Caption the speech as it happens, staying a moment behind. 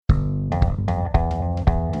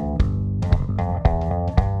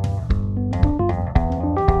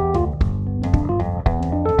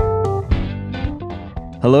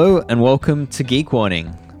Hello and welcome to Geek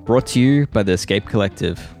Warning, brought to you by the Escape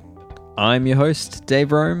Collective. I'm your host,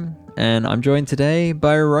 Dave Rome, and I'm joined today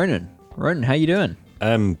by Ronan. Ronan, how you doing?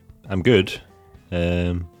 I'm good.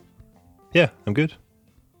 Yeah, I'm good.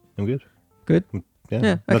 Good? Yeah.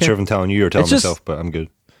 Yeah, Not okay. sure if I'm telling you or telling myself, but I'm good.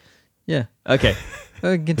 Yeah, okay.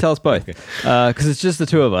 You can tell us both, because it's just the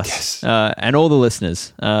two of us. Yes. And all the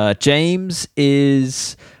listeners. James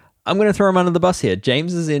is... I'm going to throw him under the bus here.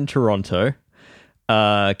 James is in Toronto,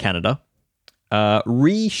 Canada,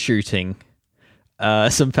 reshooting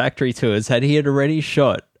some factory tours that he had already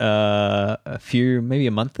shot maybe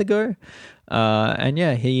a month ago. And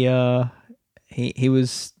yeah, he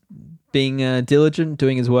was being diligent,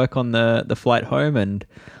 doing his work on the flight home, and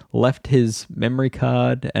left his memory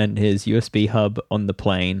card and his USB hub on the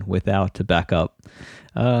plane without a backup.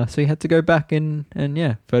 So he had to go back and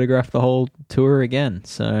photograph the whole tour again.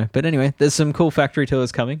 So, but anyway, there's some cool factory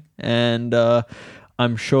tours coming, and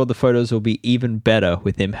I'm sure the photos will be even better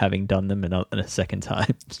with him having done them in a second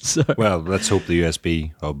time. So, Well, let's hope the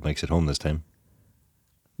USB hub makes it home this time.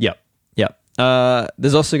 Yep.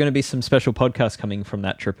 There's also going to be some special podcasts coming from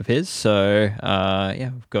that trip of his. So,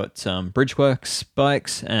 we've got some Bridgeworks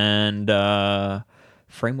bikes and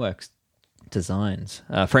Frameworks Designs,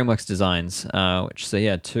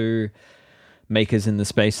 two makers in the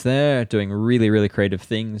space there doing really, really creative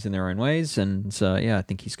things in their own ways. And I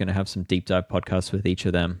think he's going to have some deep dive podcasts with each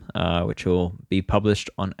of them, which will be published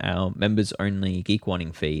on our members only Geek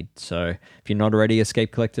Warning feed. So if you're not already a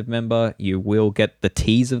Escape Collective member, you will get the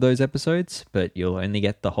tease of those episodes, but you'll only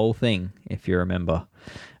get the whole thing if you're a member,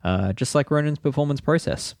 just like Ronan's performance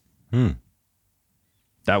process.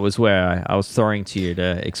 That was where I was throwing to you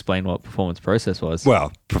to explain what performance process was.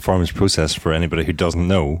 Well, performance process, for anybody who doesn't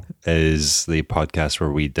know, is the podcast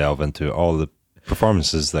where we delve into all the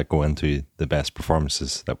performances that go into the best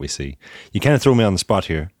performances that we see. You kind of throw me on the spot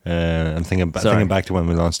here. I'm thinking back to when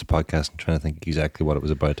we launched the podcast and trying to think exactly what it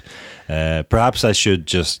was about. Perhaps I should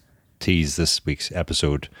just tease this week's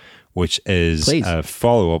episode, which is a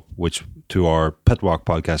follow-up to our Pit Walk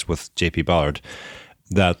podcast with JP Ballard.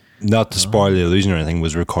 That, not to spoil the illusion or anything,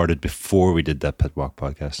 was recorded before we did that Pit Walk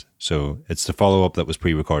podcast. So it's the follow-up that was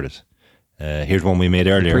pre-recorded. Here's one we made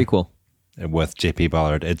earlier. Prequel. With JP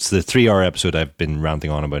Ballard. It's the 3-hour episode I've been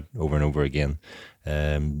ranting on about over and over again.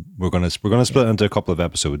 We're gonna split it into a couple of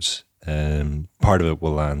episodes. Part of it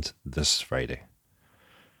will land this Friday.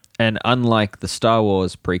 And unlike the Star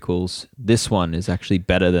Wars prequels, this one is actually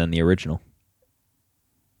better than the original.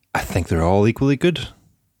 I think they're all equally good.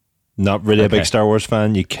 Not really a big Star Wars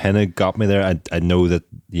fan. You kind of got me there. I know that,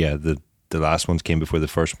 the last ones came before the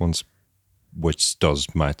first ones, which does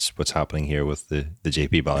match what's happening here with the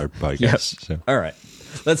JP Ballard podcast. Yep. So. All right,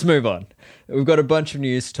 let's move on. We've got a bunch of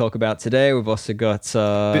news to talk about today. We've also got...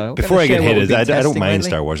 Before I get hated, I don't mind lately.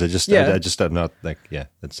 Star Wars. I just I'm not like,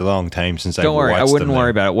 it's a long time since I've watched them. Don't worry, I wouldn't worry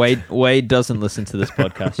about it. Wade doesn't listen to this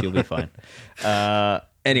podcast. You'll be fine.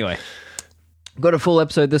 Anyway... Got a full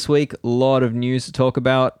episode this week. A lot of news to talk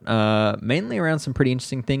about, mainly around some pretty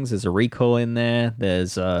interesting things. There's a recall in there.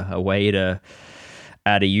 There's a way to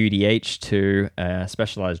add a UDH to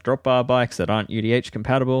specialized drop bar bikes that aren't UDH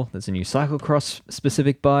compatible. There's a new cyclocross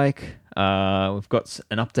specific bike. We've got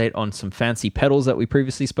an update on some fancy pedals that we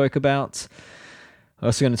previously spoke about. We're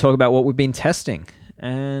also going to talk about what we've been testing.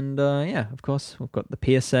 And of course, we've got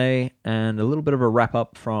the PSA and a little bit of a wrap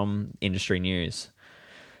up from industry news.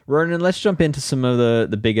 Ronan, let's jump into some of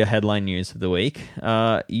the bigger headline news of the week.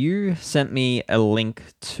 You sent me a link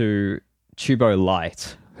to Tubo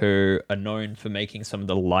Light, who are known for making some of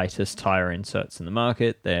the lightest tire inserts in the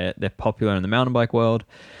market. They're popular in the mountain bike world,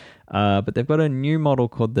 but they've got a new model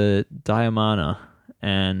called the Diamana,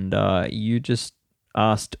 and you just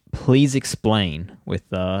asked, please explain,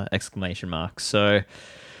 with exclamation marks. So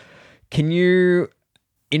can you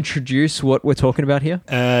introduce what we're talking about here?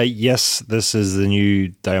 Yes, this is the new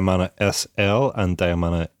Diamana SL and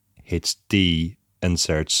Diamana HD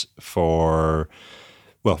inserts for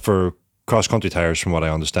cross-country tires, from what I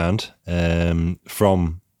understand,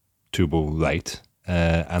 from Tubo Light.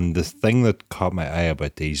 And the thing that caught my eye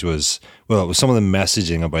about these was some of the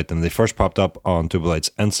messaging about them. They first popped up on Tubo Light's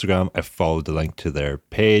Instagram. I followed the link to their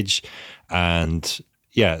page, and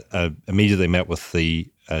immediately met with the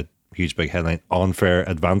huge big headline, unfair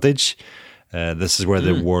advantage. This is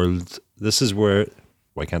where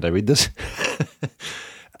why can't I read this?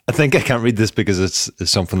 I think I can't read this because it's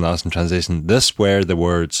something lost in translation. This were the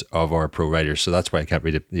words of our pro riders, so that's why I can't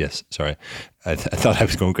read it. Yes, sorry. I thought I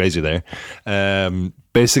was going crazy there.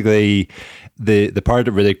 Basically, the part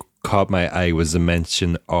that really caught my eye was the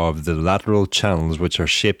mention of the lateral channels, which are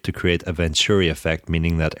shaped to create a venturi effect,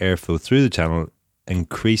 meaning that airflow through the channel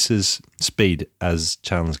increases speed as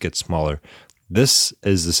channels get smaller. This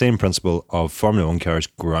is the same principle of Formula 1 cars'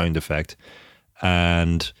 ground effect.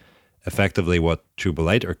 And effectively what Turbo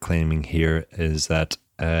Light are claiming here is that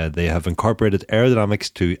they have incorporated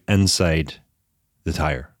aerodynamics to inside the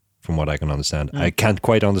tyre, from what I can understand. I can't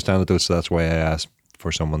quite understand it though, so that's why I asked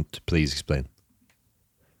for someone to please explain.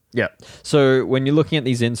 Yeah. So when you're looking at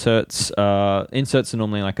these inserts, inserts are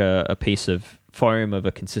normally like a piece of foam of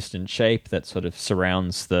a consistent shape that sort of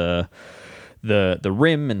surrounds the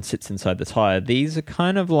rim and sits inside the tire. These are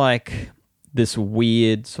kind of like this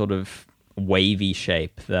weird sort of wavy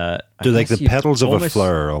shape that they're like the petals of a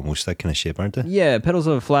flower, almost that kind of shape, aren't they? Yeah, petals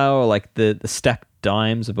of a flower, like the stacked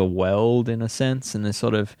dimes of a weld in a sense, and they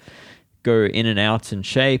sort of go in and out in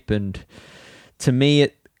shape. And to me,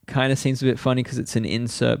 it kind of seems a bit funny because it's an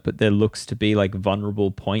insert, but there looks to be like vulnerable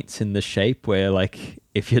points in the shape where, like,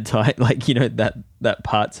 if you're tight, like, you know, that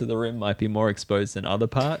parts of the rim might be more exposed than other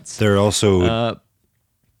parts. They're also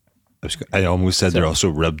I almost said they're also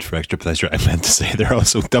ribbed for extra pleasure. I meant to say they're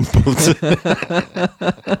also dimpled.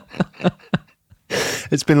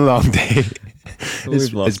 It's been a long day.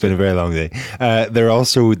 It's been a very long day. They're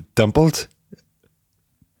also dimpled.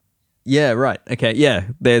 Yeah, right. Okay, yeah.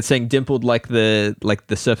 They're saying dimpled like the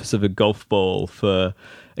surface of a golf ball for,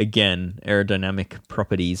 again, aerodynamic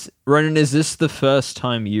properties. Ronan, is this the first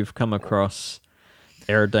time you've come across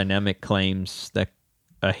aerodynamic claims that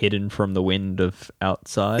are hidden from the wind of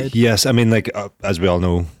outside? Yes, I mean, like, as we all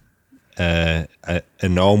know,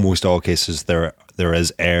 in almost all cases there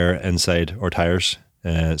is air inside our tires.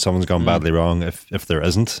 Someone's gone badly wrong if there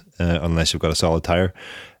isn't, unless you've got a solid tire.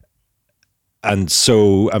 And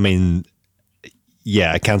so, I mean,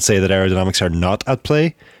 yeah, I can't say that aerodynamics are not at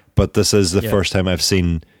play, but this is the first time I've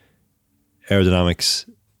seen aerodynamics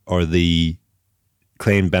or the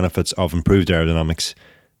claimed benefits of improved aerodynamics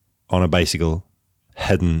on a bicycle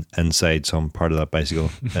hidden inside some part of that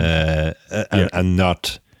bicycle, and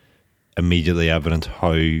not immediately evident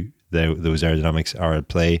how those aerodynamics are at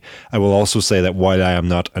play. I will also say that while I am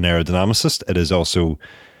not an aerodynamicist, it is also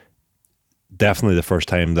definitely the first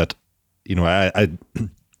time that, you know, I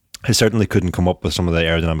certainly couldn't come up with some of the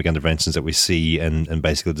aerodynamic interventions that we see in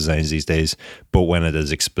bicycle designs these days, but when it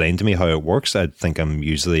is explained to me how it works, I think I'm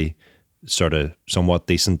usually sort of somewhat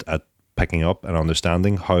decent at picking up and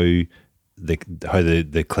understanding how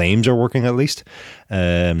the claims are working, at least.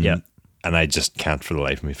 And I just can't for the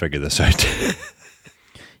life of me figure this out.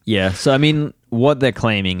 Yeah, so I mean, what they're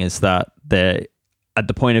claiming is that they're at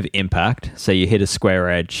the point of impact, so you hit a square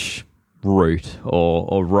edge root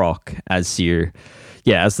or rock as the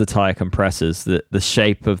tire compresses, the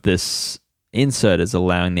shape of this insert is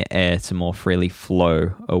allowing the air to more freely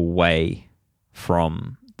flow away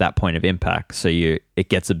from that point of impact, so it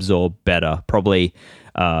gets absorbed better. Probably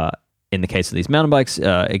in the case of these mountain bikes,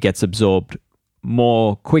 it gets absorbed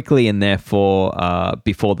more quickly and therefore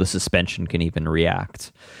before the suspension can even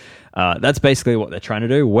react. That's basically what they're trying to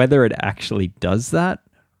do. Whether it actually does that,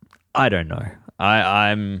 I don't know.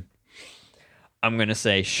 I'm going to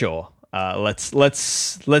say sure. Let's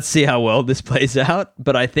see how well this plays out.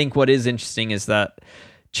 But I think what is interesting is that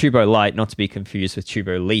Turbo Light, not to be confused with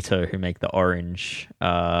Turbo Lito, who make the orange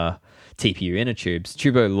TPU inner tubes.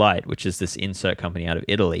 Turbo Light, which is this insert company out of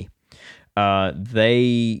Italy,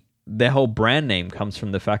 their whole brand name comes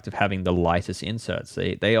from the fact of having the lightest inserts.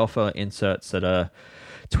 They offer inserts that are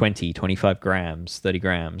 20, 25 grams, 30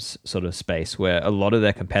 grams sort of space, where a lot of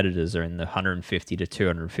their competitors are in the 150 to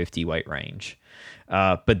 250 weight range.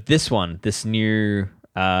 But this new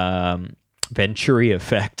Venturi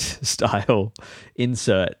effect style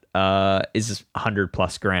insert is 100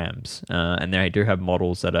 plus grams. And they do have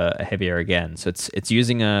models that are heavier again. So it's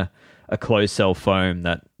using a closed cell foam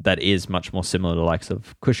that is much more similar to the likes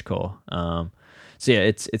of Cushcore. So yeah,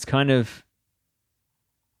 it's kind of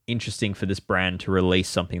interesting for this brand to release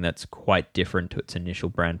something that's quite different to its initial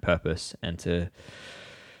brand purpose and to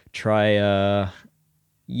try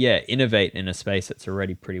innovate in a space that's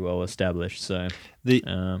already pretty well established. So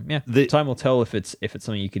time will tell if it's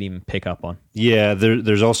something you could even pick up on. Yeah,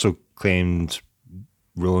 there's also claimed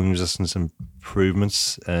rolling resistance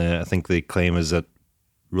improvements. I think the claim is that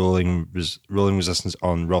rolling resistance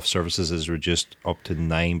on rough surfaces is reduced up to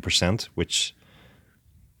 9%, which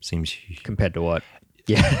seems compared to what?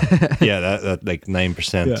 Yeah, yeah, that like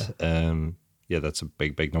 9%. Yeah, that's a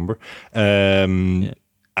big number. And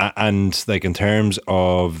like in terms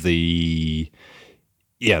of the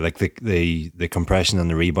compression and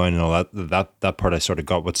the rebound and all that part I sort of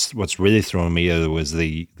got. What's really throwing me out was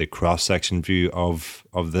the cross section view of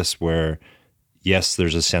this, where yes,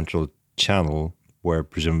 there's a central channel where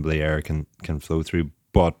presumably air can flow through,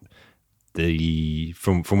 but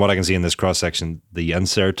from what I can see in this cross section, the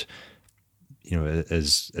insert,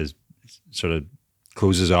 is sort of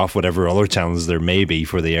closes off whatever other channels there may be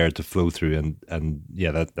for the air to flow through, and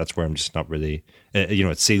that's where I'm just not really,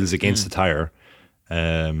 it seals against the tire,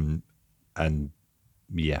 and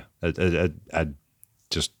yeah, I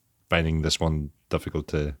just finding this one difficult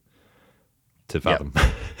to fathom.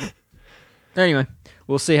 Yep. Anyway,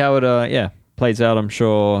 we'll see how it plays out. I'm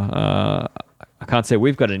sure. I can't say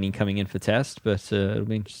we've got any coming in for test, but it'll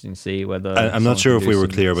be interesting to see whether. I'm not sure if we were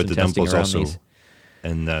clear about the testing dimples around also, these.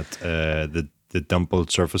 in that the dimpled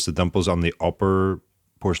surface, the dimples on the upper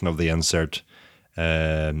portion of the insert,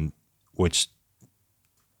 which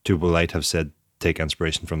Tubo Light have said take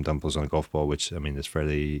inspiration from dimples on a golf ball, which I mean is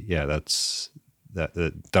fairly that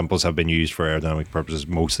the dimples have been used for aerodynamic purposes,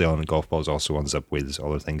 mostly on golf balls, also on zip wheels,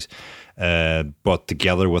 other things. But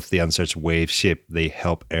together with the insert's wave shape, they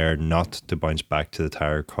help air not to bounce back to the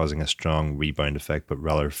tire, causing a strong rebound effect, but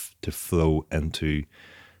rather to flow into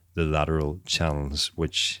the lateral channels,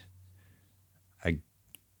 which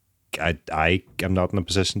I am not in a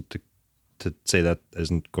position to say that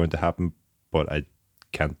isn't going to happen, but I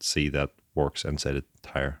can't see that works inside a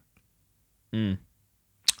tire.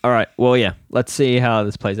 All right. Well, yeah. Let's see how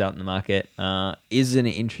this plays out in the market. Is an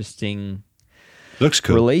interesting Looks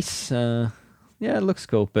cool. release. Yeah, it looks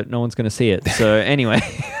cool, but no one's going to see it. So anyway.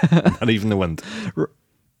 Not even the wind.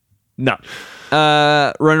 No.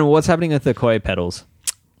 Ronan, what's happening with the Koi pedals?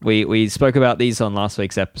 We spoke about these on last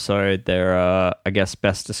week's episode. They're, I guess,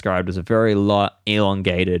 best described as a very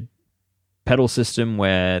elongated pedal system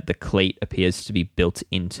where the cleat appears to be built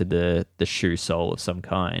into the shoe sole of some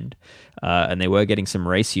kind. And they were getting some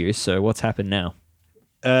race use. So what's happened now?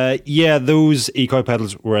 Those eco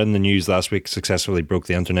pedals were in the news last week, successfully broke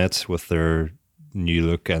the internet with their new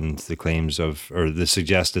look and the claims or the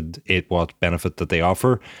suggested 8-watt benefit that they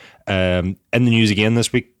offer. In the news again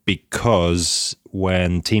this week because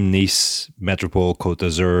when Team Nice Metropole Côte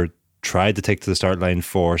d'Azur tried to take to the start line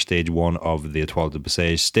for stage 1 of the Étoile de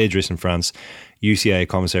Bessèges stage race in France, UCI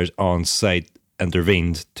commissaires on site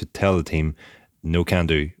intervened to tell the team, no can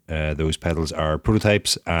do. Those pedals are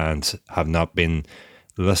prototypes and have not been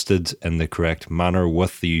listed in the correct manner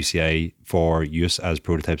with the UCI for use as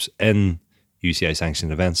prototypes in UCI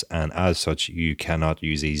sanctioned events, and as such you cannot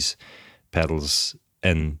use these pedals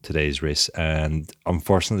in today's race. And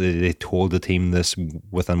unfortunately they told the team this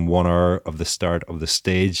within 1 hour of the start of the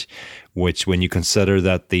stage, which when you consider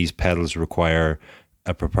that these pedals require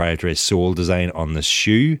a proprietary sole design on the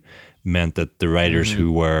shoe, meant that the riders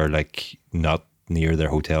who were like not near their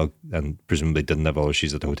hotel and presumably didn't have other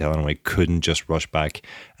shoes at the hotel anyway couldn't just rush back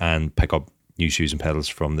and pick up new shoes and pedals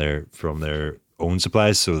from their own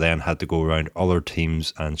supplies, so then had to go around other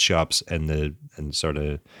teams and shops in sort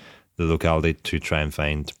of the locality to try and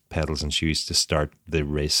find pedals and shoes to start the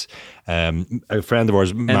race. A friend of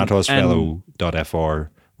ours, matosfellow.fr,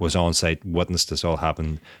 was on site, witnessed this all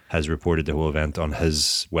happen, has reported the whole event on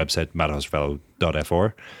his website, matosfellow.fr.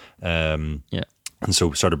 And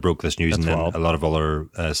so sort of broke this news. That's and then wild. A lot of other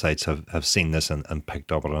sites have seen this and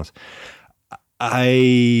picked up on it.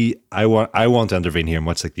 I want to intervene here,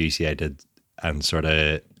 much like the UCI did, and sort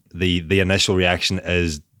of the initial reaction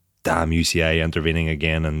is, damn, UCI intervening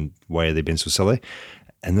again, and why are they being so silly?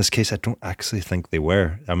 In this case, I don't actually think they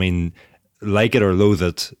were. I mean, like it or loathe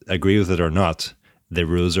it, agree with it or not, the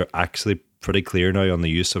rules are actually pretty clear now on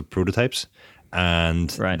the use of prototypes,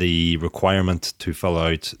 and the requirement to fill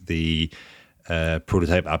out the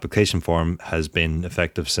prototype application form has been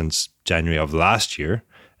effective since January of last year.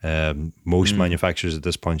 Most manufacturers at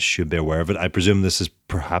this point should be aware of it. I presume this is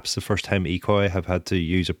perhaps the first time Ekoi have had to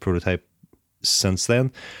use a prototype since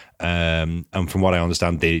then. And from what I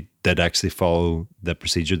understand, they did actually follow the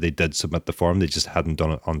procedure. They did submit the form. They just hadn't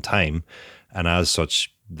done it on time. And as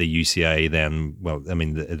such, the UCI then, well, I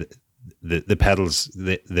mean, the pedals,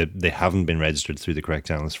 they haven't been registered through the correct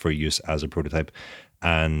channels for use as a prototype.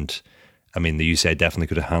 And I mean, the UCI definitely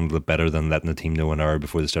could have handled it better than letting the team know an hour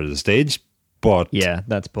before the start of the stage. But yeah,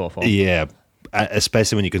 that's poor form. Yeah,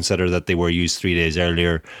 especially when you consider that they were used 3 days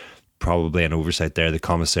earlier. Probably an oversight there. The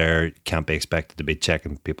commissaire can't be expected to be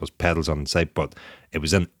checking people's pedals on site, but it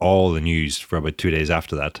was in all the news for about 2 days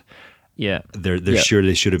after that. Yeah. There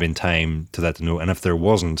surely should have been time to let them know. And if there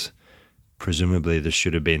wasn't, presumably there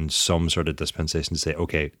should have been some sort of dispensation to say,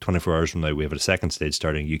 okay, 24 hours from now we have a second stage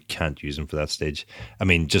starting, you can't use them for that stage. I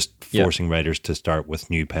mean, just forcing riders to start with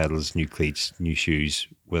new pedals, new cleats, new shoes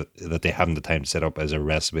that they haven't the time to set up as a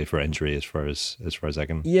recipe for injury, as far as I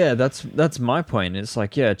can. Yeah, that's my point. It's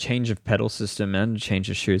like, yeah, change of pedal system and change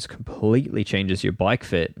of shoes completely changes your bike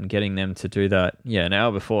fit, and getting them to do that, yeah, an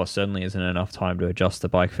hour before certainly isn't enough time to adjust the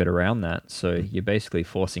bike fit around that. So you're basically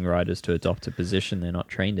forcing riders to adopt a position they're not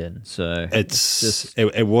trained in. So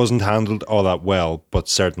it wasn't handled all that well, but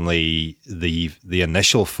certainly the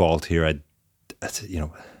initial fault here, I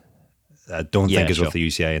don't think is with the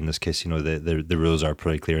UCI in this case. The rules are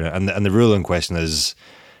pretty clear, and the rule in question is,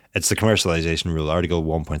 it's the commercialization rule, Article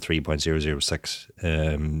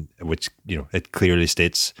 1.3.006, which it clearly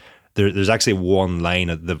states there's actually one line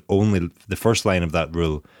of the first line of that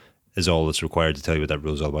rule is all that's required to tell you what that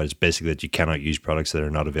rule is all about. It's basically that you cannot use products that are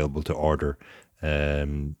not available to order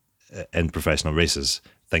in professional races.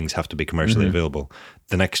 Things have to be commercially available.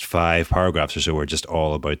 The next 5 paragraphs or so are just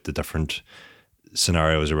all about the different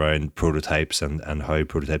scenarios around prototypes and how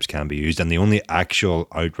prototypes can be used. And the only actual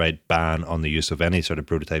outright ban on the use of any sort of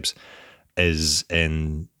prototypes is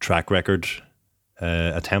in track record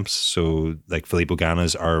attempts. So like Filippo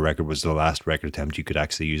Ganna's R record was the last record attempt you could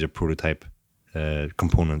actually use a prototype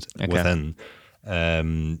component within.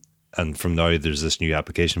 And from now there's this new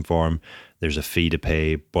application form, there's a fee to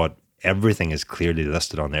pay, but everything is clearly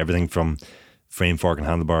listed on there. Everything from frame, fork and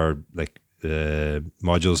handlebar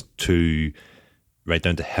modules to right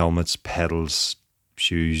down to helmets, pedals,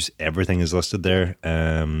 shoes, everything is listed there.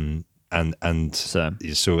 And so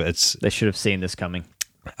it's, they should have seen this coming.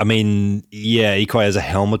 I mean, yeah, Equine as a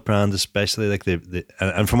helmet brand, especially, like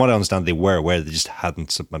and from what I understand, they were aware, they just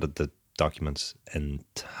hadn't submitted the documents in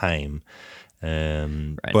time.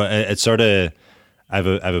 Right. But it's sort of, I have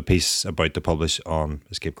a piece about to publish on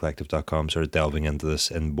escapecollective.com, sort of delving into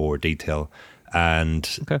this in more detail, and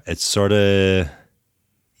it's sort of,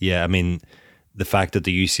 yeah, I mean, the fact that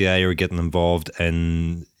the UCI are getting involved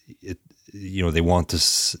in it, they want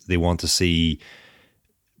to see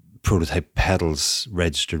prototype pedals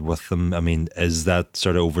registered with them. I mean, is that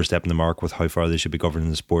sort of overstepping the mark with how far they should be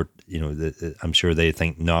governing the sport? I'm sure they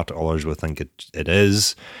think not. Others would think it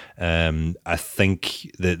is. I think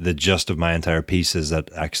the gist of my entire piece is that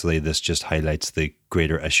actually this just highlights the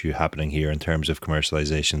greater issue happening here in terms of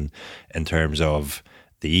commercialization, in terms of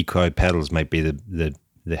the eco pedals might be the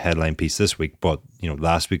headline piece this week, but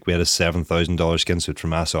last week we had a $7,000 skin suit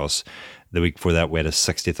from ASOS. The week before that we had a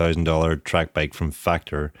 $60,000 track bike from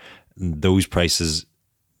Factor. Those prices,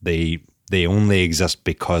 they only exist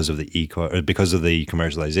because of the because of the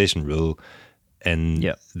commercialization rule,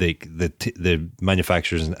 and the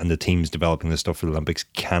manufacturers and the teams developing this stuff for the Olympics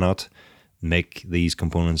cannot make these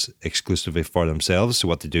components exclusively for themselves. So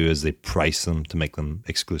what they do is they price them to make them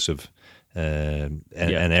exclusive in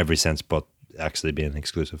every sense, but actually being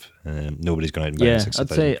exclusive. Nobody's going out and buying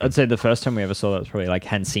 60,000. I'd say the first time we ever saw that was probably like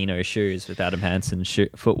Hansino shoes with Adam Hansen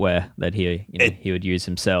footwear that he would use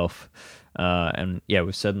himself. And yeah,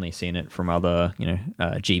 we've certainly seen it from other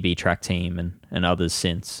GB track team and others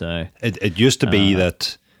since. So it used to be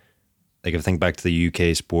that, like, if I think back to the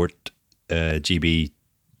UK sport GB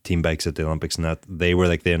team bikes at the Olympics, and that they were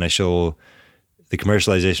like the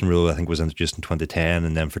commercialization rule, I think, was introduced in 2010,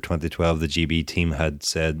 and then for 2012 the GB team had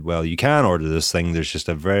said, well, you can order this thing, there's just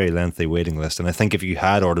a very lengthy waiting list. And I think if you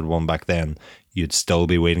had ordered one back then, you'd still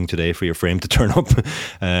be waiting today for your frame to turn up.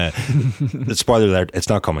 Spoiler alert, it's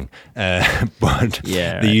not coming. But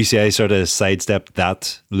the UCI sort of sidestepped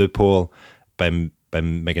that loophole by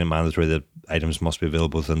making it mandatory that items must be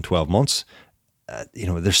available within 12 months.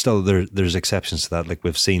 There's exceptions to that. Like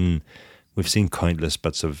we've seen countless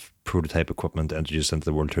bits of prototype equipment introduced into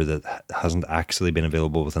the World Tour that hasn't actually been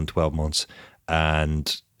available within 12 months,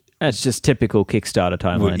 and that's just typical Kickstarter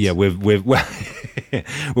timelines.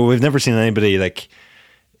 We've never seen anybody like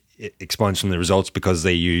expunge from the results because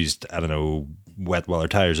they used, I don't know, wet weather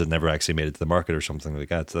tires that never actually made it to the market or something like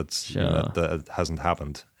that. So that's that hasn't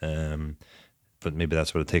happened. But maybe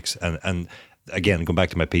that's what it takes. And again, going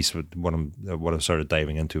back to my piece, what I'm sort of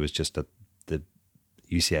diving into is just that the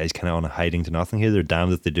UCI is kind of on a hiding to nothing here. They're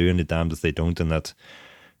damned if they do and they're damned if they don't, and that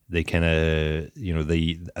they kind of,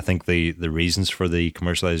 I think the reasons for the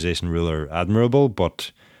commercialization rule are admirable,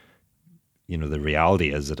 but the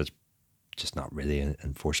reality is that it's just not really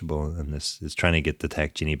enforceable, and this is trying to get the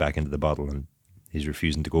tech genie back into the bottle, and he's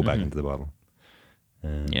refusing to go back into the bottle.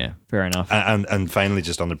 Yeah, fair enough. And finally,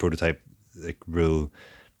 just on the prototype rule,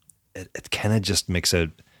 it kind of just makes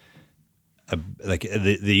the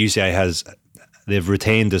UCI they've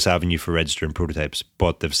retained this avenue for registering prototypes,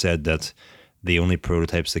 but they've said that the only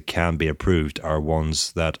prototypes that can be approved are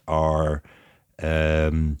ones that are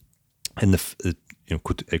in the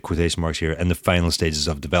quotation marks here, in the final stages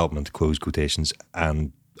of development, close quotations,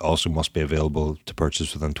 and also must be available to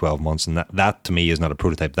purchase within 12 months. And that to me is not a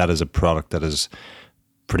prototype. That is a product that is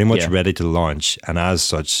pretty much ready to launch. And as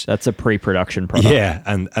such, that's a pre-production product. Yeah.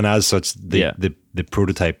 And as such, the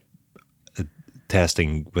prototype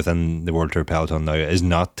testing within the World Tour Peloton now is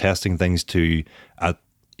not testing things at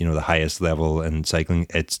the highest level in cycling.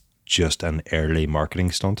 It's just an early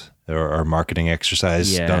marketing stunt or marketing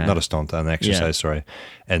exercise. Not a stunt, an exercise, sorry.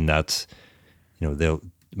 And that,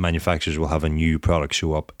 manufacturers will have a new product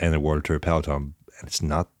show up in a World Tour Peloton, and it's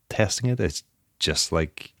not testing it. It's just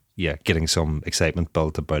like, getting some excitement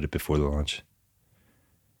built about it before the launch.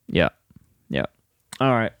 Yeah.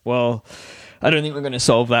 All right. Well, I don't think we're going to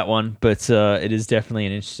solve that one, but it is definitely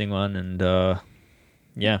an interesting one. And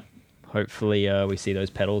hopefully we see those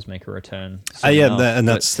pedals make a return.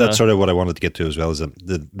 That's sort of what I wanted to get to as well, is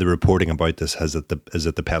that the reporting about this is that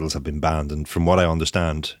the pedals have been banned. And from what I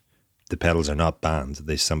understand, the pedals are not banned.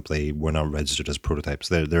 They simply were not registered as prototypes.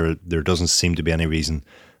 There doesn't seem to be any reason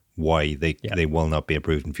why they will not be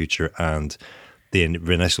approved in future. And the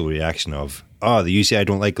initial reaction of, the UCI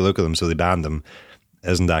don't like the look of them, so they banned them,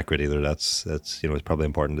 isn't accurate either. That's it's probably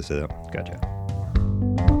important to say that. Gotcha.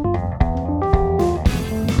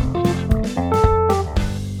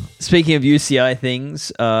 Speaking of UCI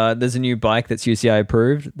things, there's a new bike that's UCI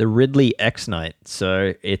approved, the Ridley X-Night.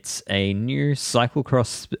 So it's a new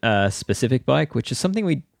cyclocross specific bike, which is something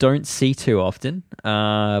we don't see too often.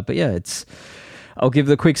 But yeah, I'll give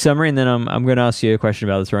the quick summary, and then I'm going to ask you a question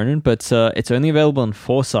about this, Ronan. But it's only available in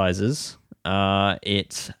 4 sizes.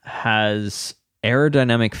 It has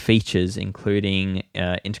aerodynamic features, including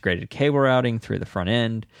integrated cable routing through the front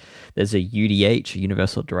end. There's a UDH, a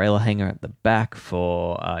universal derailleur hanger, at the back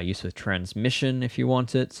for use with transmission if you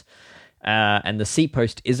want it. And the seat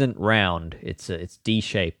post isn't round; it's D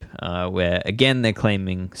shape. Where again they're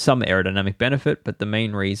claiming some aerodynamic benefit, but the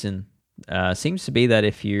main reason seems to be that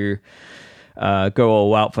if you go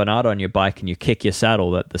all Wout van Aert on your bike and you kick your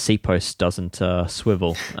saddle, that the seat post doesn't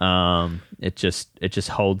swivel. It just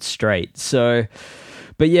holds straight. So,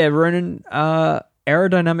 but yeah, Ronan,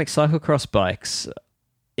 aerodynamic cyclocross bikes,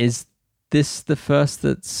 is this the first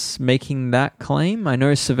that's making that claim? I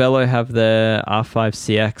know Cervelo have their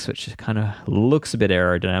R5CX, which kind of looks a bit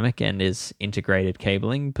aerodynamic and is integrated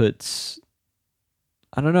cabling, but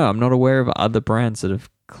I don't know. I'm not aware of other brands that have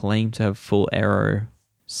claimed to have full aero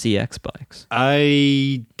CX bikes.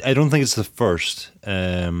 I don't think it's the first.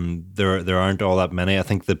 There aren't all that many. I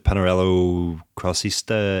think the Panarello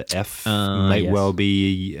Crossista F might well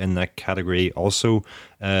be in that category also.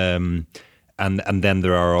 And then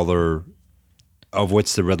there are other, of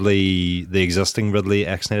which the existing Ridley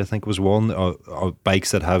X-Night I think was one, of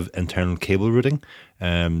bikes that have internal cable routing.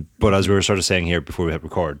 But as we were sort of saying here before we hit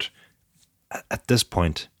record, at this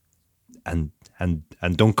point, and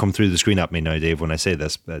don't come through the screen at me now, Dave, when I say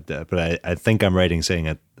this, but I think I'm right in saying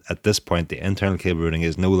at this point, the internal cable routing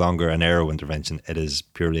is no longer an aero intervention. It is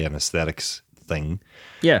purely an aesthetics thing.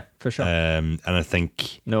 Yeah, for sure. And I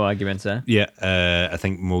think... No arguments there. Yeah, I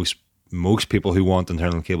think most people who want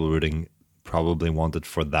internal cable routing probably want it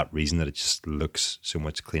for that reason, that it just looks so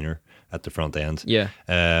much cleaner at the front end. Yeah.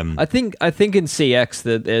 I think in CX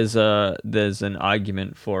that there's an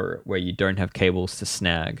argument for where you don't have cables to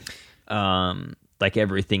snag. Like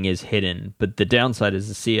everything is hidden, but the downside is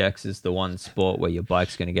the CX is the one sport where your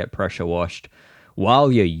bike's going to get pressure washed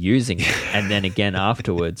while you're using it, and then again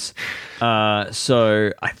afterwards.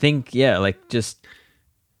 So I think just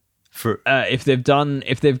for if they've gone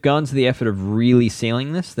to the effort of really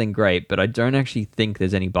sealing this, then great. But I don't actually think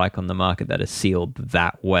there's any bike on the market that is sealed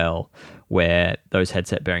that well, where those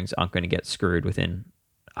headset bearings aren't going to get screwed within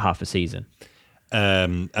half a season.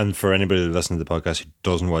 And for anybody listening to the podcast who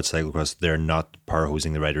doesn't watch cyclocross, they're not power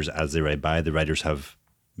hosing the riders as they ride by. The riders have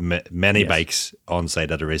many bikes on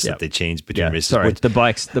site at a race that they change between races. Sorry, the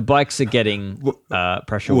bikes are getting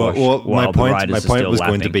pressure washed. Well, my point was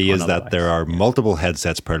going to be is that there are multiple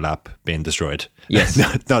headsets per lap being destroyed. Yes,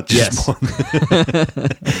 not just one.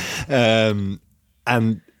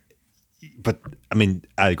 But I mean,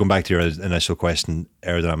 going back to your initial question,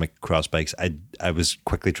 aerodynamic cross bikes. I was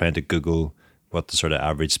quickly trying to Google what the sort of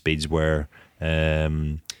average speeds were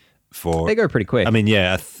for. They go pretty quick. I mean,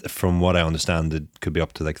 from what I understand, it could be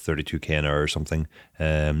up to like 32k an hour or something.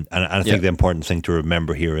 And I think the important thing to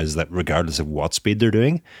remember here is that regardless of what speed they're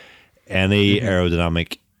doing, any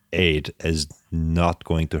aerodynamic aid is not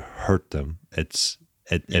going to hurt them. It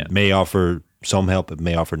may offer some help, it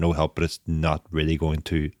may offer no help, but it's not really going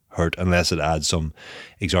to hurt unless it adds some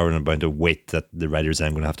exorbitant amount of weight that the rider's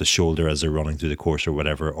then going to have to shoulder as they're running through the course or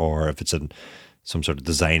whatever, or if it's some sort of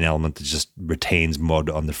design element that just retains mud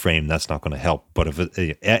on the frame, that's not going to help. But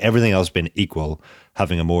if everything else being equal,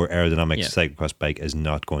 having a more aerodynamic cyclocross bike is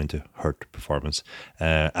not going to hurt performance.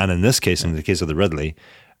 And in this case, in the case of the Ridley,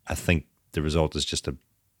 I think the result is just a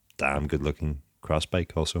damn good looking cross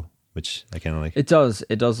bike also, which I kind of like. It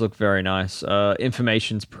does look very nice.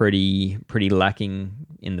 Information's pretty lacking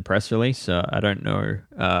in the press release. I don't know,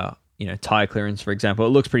 tire clearance, for example. It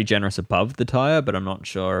looks pretty generous above the tire, but I'm not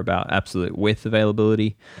sure about absolute width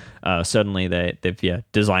availability. Certainly they've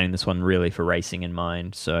designing this one really for racing in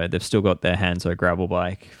mind. So they've still got their Hanzo gravel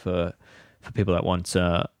bike for people that want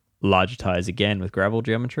larger tires again with gravel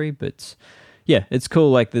geometry, but yeah, it's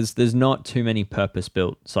cool. Like there's not too many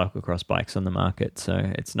purpose-built cyclocross bikes on the market,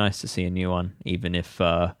 so it's nice to see a new one, even if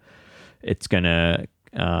it's going to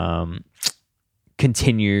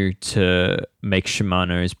continue to make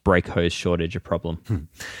Shimano's brake hose shortage a problem.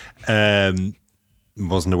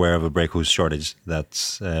 Wasn't aware of a brake hose shortage.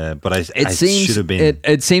 That's but I seems, should have been.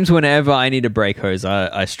 It seems whenever I need a brake hose,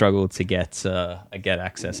 I struggle to get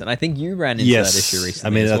access, and I think you ran into that issue recently. I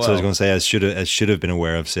mean, that's what I was going to say. I should have been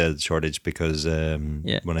aware of said shortage because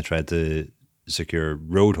when I tried to secure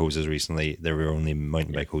road hoses recently, there were only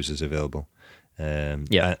mountain bike hoses available. And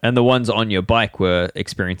the ones on your bike were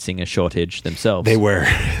experiencing a shortage themselves. They were,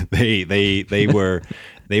 they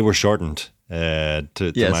were shortened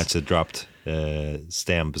to match the dropped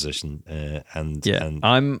stem position. And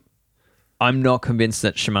I'm not convinced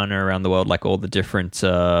that Shimano around the world, like all the different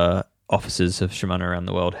offices of Shimano around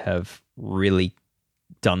the world, have really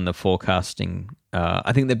done the forecasting.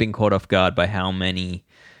 I think they've been caught off guard by how many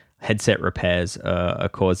headset repairs are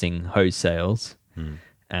causing hose sales.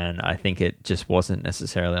 And I think it just wasn't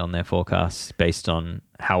necessarily on their forecasts based on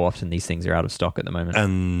how often these things are out of stock at the moment.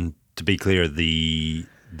 And to be clear, the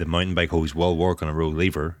mountain bike hose will work on a road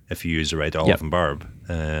lever if you use the right olive and barb.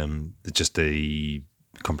 It's just the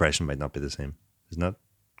compression might not be the same. Isn't that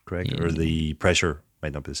correct? Or the pressure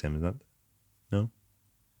might not be the same, isn't that?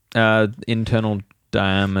 No? Internal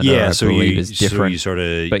diameter, I believe, is different. So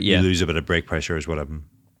you lose a bit of brake pressure is what I'm...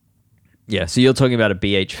 Yeah, so you're talking about a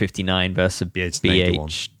BH59 versus a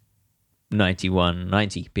BH91.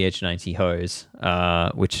 BH90 hose,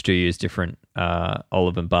 which do use different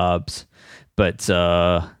olive and barbs, but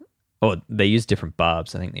they use different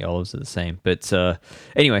barbs. I think the olives are the same. But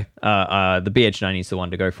anyway, the BH90 is the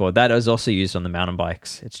one to go for. That is also used on the mountain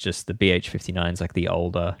bikes. It's just the BH59 is like the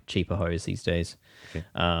older, cheaper hose these days.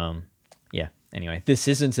 Okay. Anyway, this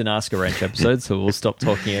isn't an Ask a Wrench episode, so we'll stop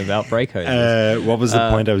talking about brake hoses. What was the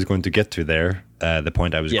point I was going to get to there? The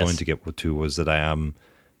point I was going to get to was that I am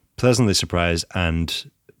pleasantly surprised, and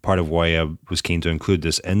part of why I was keen to include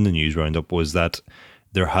this in the news roundup was that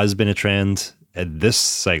there has been a trend this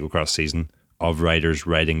cyclocross season of riders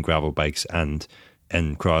riding gravel bikes and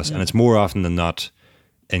in cross, and it's more often than not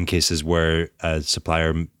in cases where a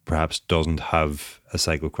supplier perhaps doesn't have a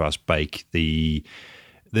cyclocross bike. The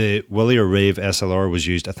Willier Rave SLR was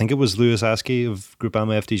used. I think it was Lewis Askey of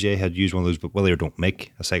Groupama FDJ had used one of those, but Willier don't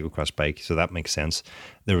make a cyclocross bike, so that makes sense.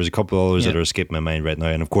 There was a couple of others that are escaping my mind right now,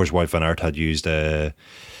 and of course Wout van Aert had used a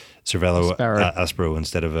Cervelo Aspero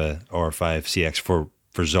instead of a R5 CX for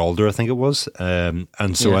Zolder, I think it was. And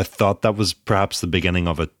so I thought that was perhaps the beginning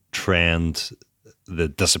of a trend, the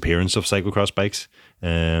disappearance of cyclocross bikes.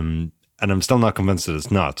 And I'm still not convinced that it's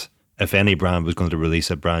not. If any brand was going to release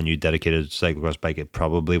a brand new dedicated cyclocross bike, it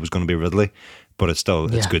probably was going to be Ridley, but it's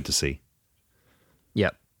good to see.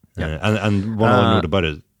 Yep. And one other note about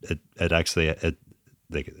it,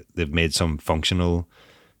 they've made some functional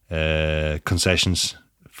concessions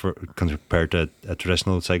compared to a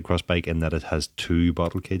traditional cyclocross bike in that it has 2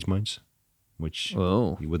 bottle cage mounts, which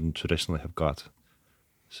you wouldn't traditionally have got.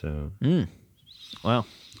 So, wow,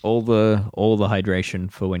 all the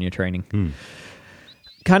hydration for when you're training.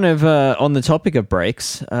 Kind of on the topic of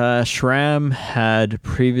brakes, SRAM had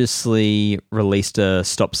previously released a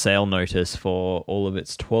stop sale notice for all of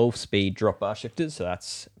its 12-speed drop bar shifters. So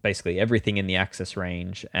that's basically everything in the Axis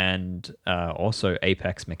range and also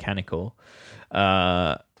Apex Mechanical.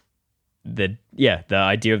 The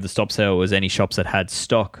idea of the stop sale was any shops that had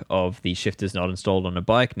stock of the shifters not installed on a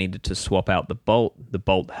bike needed to swap out the bolt. The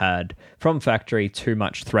bolt had, from factory, too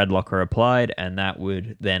much thread locker applied, and that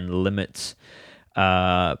would then limit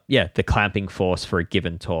the clamping force for a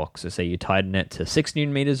given torque. So say you tighten it to 6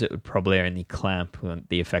 Newton meters, it would probably only clamp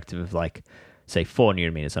the effect of like, say, 4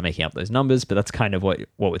 Newton meters. I'm making up those numbers, but that's kind of what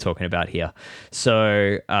we're talking about here.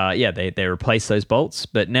 So they replaced those bolts,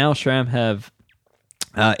 but now SRAM have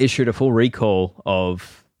issued a full recall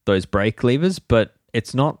of those brake levers, but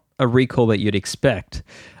it's not a recall that you'd expect.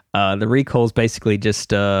 The recall is basically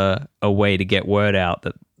just a way to get word out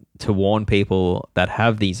that to warn people that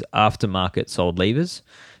have these aftermarket sold levers.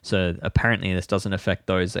 So apparently this doesn't affect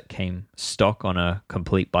those that came stock on a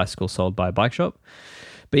complete bicycle sold by a bike shop.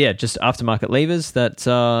 But yeah, just aftermarket levers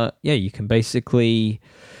that, you can basically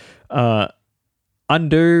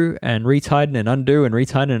undo and retighten and undo and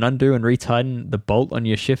retighten and undo and retighten the bolt on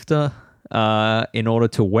your shifter in order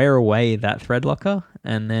to wear away that thread locker,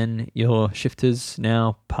 and then your shifters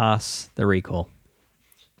now pass the recall.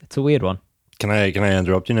 It's a weird one. Can I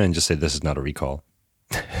interrupt you now and just say this is not a recall?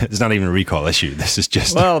 It's not even a recall issue. This is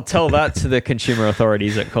just... Well, tell that to the consumer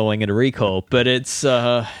authorities at calling it a recall, but it's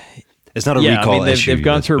not a recall issue. They've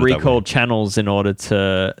gone through recall channels in order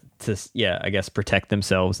to I guess protect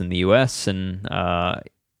themselves in the US, and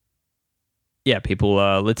people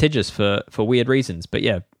are litigious for weird reasons. But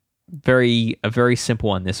yeah, a very simple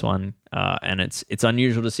one, this one, and it's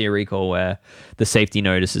unusual to see a recall where the safety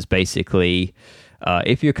notice is basically,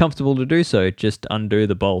 if you're comfortable to do so, just undo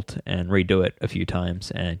the bolt and redo it a few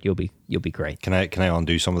times, and you'll be great. Can I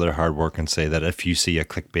undo some of their hard work and say that if you see a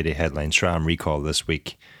clickbaity headline, SRAM recall this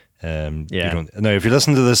week, now if you're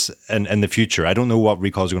listening to this in the future, I don't know what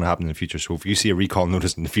recalls are going to happen in the future, so if you see a recall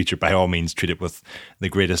notice in the future, by all means treat it with the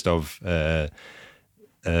greatest of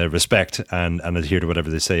respect and adhere to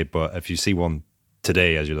whatever they say. But if you see one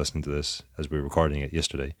today as you're listening to this, as we were recording it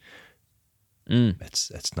yesterday,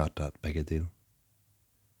 it's not that big a deal.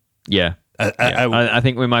 Yeah. I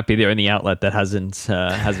think we might be the only outlet that hasn't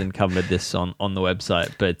covered this on the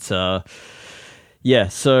website, but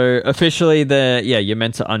so officially you're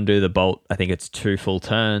meant to undo the bolt. I think it's 2 full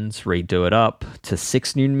turns, redo it up to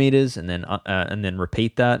 6 Newton meters, and then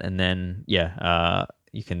repeat that, and then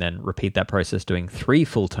you can then repeat that process doing 3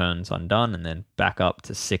 full turns undone, and then back up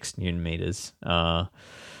to 6 Newton meters, repeat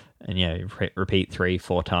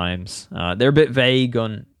 3-4 times. They're a bit vague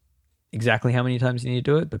on exactly how many times you need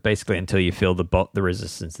to do it, but basically until you feel the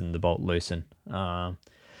resistance in the bolt loosen. I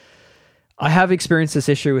have experienced this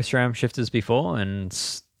issue with SRAM shifters before, and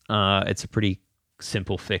it's a pretty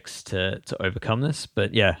simple fix to overcome this.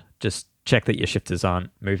 But yeah, just check that your shifters aren't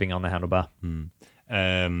moving on the handlebar.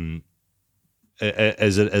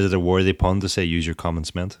 Is it a worthy pun to say use your common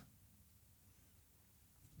sense?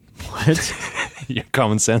 What? Your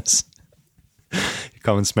common sense? Your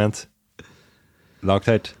common sense?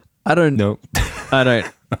 Loctite? I don't know. I don't.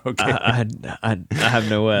 Okay. I have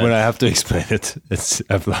no words. When I have to explain it,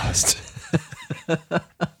 I've lost.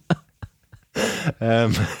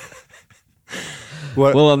 On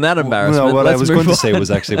that embarrassment, no, what I was going to say on. was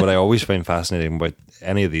actually what I always find fascinating about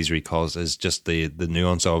any of these recalls is just the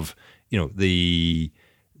nuance of, the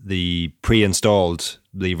pre-installed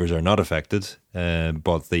levers are not affected,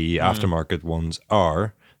 but the aftermarket ones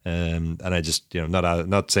are. And I just,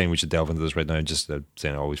 not saying we should delve into this right now, just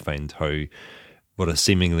saying I always find what a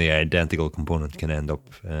seemingly identical component can end up.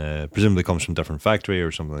 Presumably comes from different factory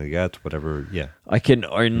or something like that, whatever, yeah. I can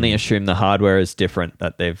only assume the hardware is different,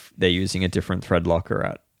 that they're using a different thread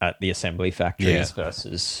locker at the assembly factories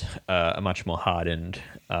versus a much more hardened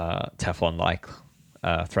Teflon-like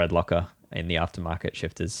thread locker in the aftermarket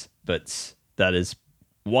shifters. But that is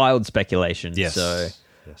wild speculation. Yes. So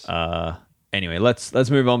yes. Anyway,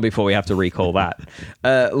 let's move on before we have to recall that.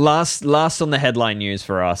 Last on the headline news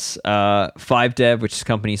for us, 5Dev, which is a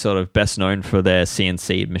company sort of best known for their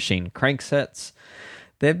CNC machine cranksets,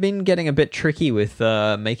 they've been getting a bit tricky with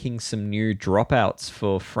making some new dropouts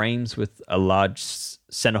for frames with a large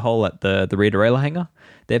center hole at the rear derailleur hanger.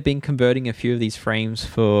 They've been converting a few of these frames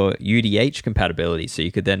for UDH compatibility, so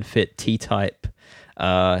you could then fit T-type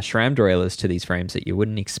SRAM derailleurs to these frames that you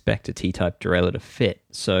wouldn't expect a T-type derailleur to fit.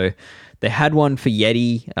 So they had one for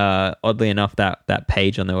Yeti. Oddly enough, that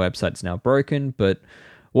page on their website is now broken, but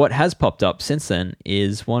what has popped up since then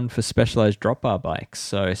is one for specialized drop bar bikes.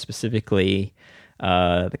 So specifically,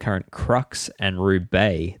 the current Crux and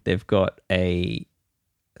Roubaix, they've got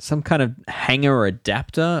some kind of hanger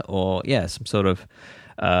adapter, or some sort of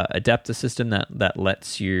adapter system that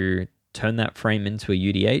lets you turn that frame into a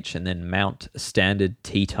UDH and then mount a standard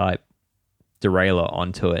T-type derailleur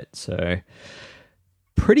onto it. So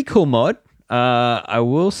pretty cool mod. I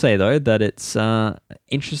will say, though, that it's an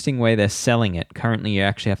interesting way they're selling it. Currently, you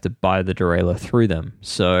actually have to buy the derailleur through them.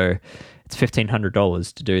 So it's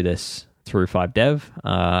 $1,500 to do this through 5Dev.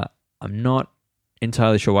 I'm not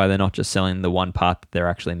entirely sure why they're not just selling the one part that they're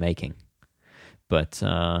actually making. But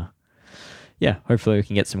hopefully we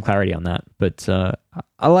can get some clarity on that. But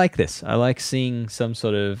I like this. I like seeing some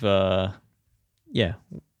sort of,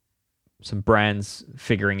 some brands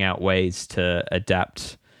figuring out ways to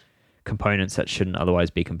adapt components that shouldn't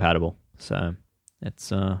otherwise be compatible. So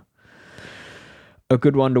it's a a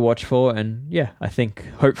good one to watch for. And yeah, I think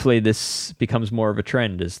hopefully this becomes more of a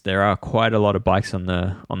trend, as there are quite a lot of bikes on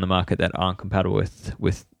the market that aren't compatible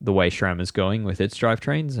with the way SRAM is going with its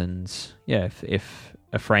drivetrains. And yeah, if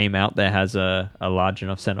a frame out there has a large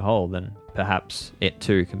enough center hole, then perhaps it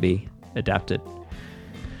too can be adapted.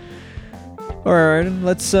 All right,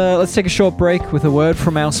 let's take a short break with a word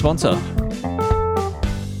from our sponsor,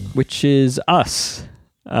 which is us.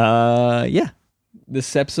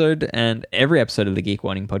 This episode and every episode of the Geek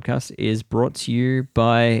Warning podcast is brought to you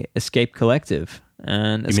by Escape Collective.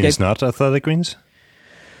 And You mean it's not Athletic Greens?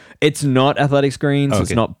 It's not Athletics Greens. Okay.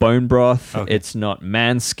 It's not Bone Broth. Okay. It's not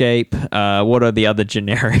Manscape. What are the other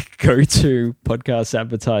generic go-to podcast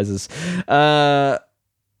advertisers?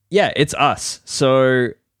 It's us. So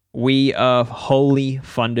we are wholly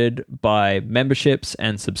funded by memberships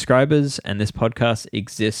and subscribers, and this podcast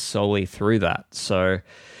exists solely through that. So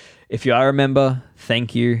if you are a member,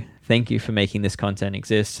 thank you. Thank you for making this content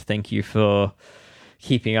exist. Thank you for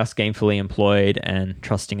keeping us gainfully employed and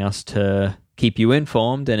trusting us to keep you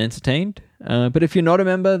informed and entertained. But if you're not a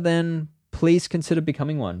member, then please consider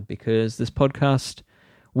becoming one, because this podcast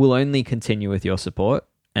will only continue with your support,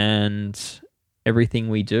 and everything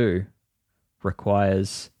we do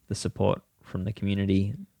requires the support from the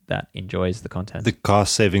community that enjoys the content. The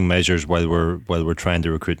cost-saving measures while we're trying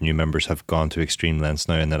to recruit new members have gone to extreme lengths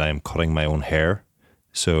now, in that I am cutting my own hair.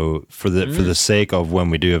 So for the sake of when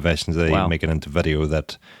we do eventually make it into video,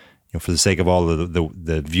 that for the sake of all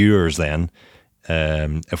the viewers, then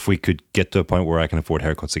if we could get to a point where I can afford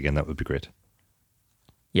haircuts again, that would be great.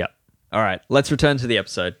 Yeah. All right. Let's return to the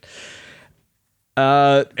episode.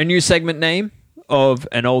 A new segment name of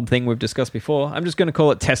an old thing we've discussed before. I'm just going to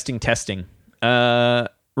call it testing.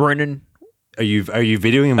 Ronan, are you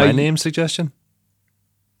videoing my name suggestion?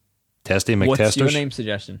 Testy McTesters. What's your name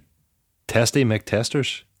suggestion? Testy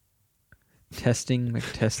McTesters. Testing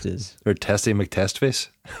McTesters. Or Testy McTestface.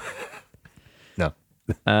 No.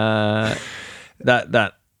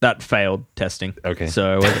 That failed testing. Okay.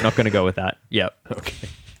 So we're not going to go with that. Yep. Okay.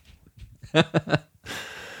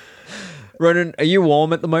 Ronan, are you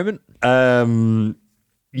warm at the moment?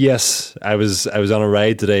 Yes, I was on a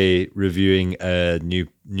ride today reviewing a new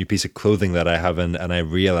piece of clothing that I have, and I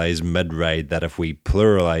realized mid-ride that if we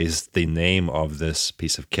pluralize the name of this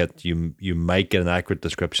piece of kit, you might get an accurate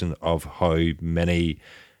description of how many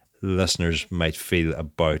listeners might feel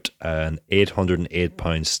about an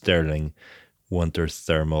 £808 sterling winter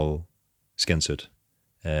thermal skin suit,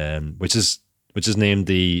 which is named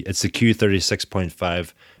it's the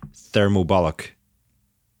Q36.5 thermobolic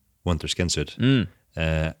winter skin suit.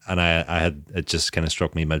 And I had, it just kind of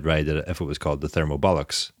struck me mid-ride that if it was called the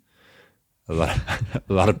Thermobolics, a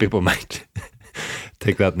lot of people might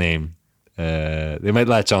take that name. They might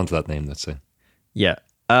latch on to that name, let's say. Yeah.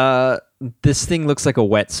 This thing looks like a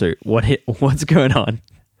wetsuit. What's going on?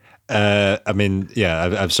 I mean,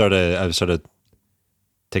 yeah, I've sort of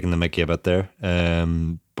taken the mickey a bit there.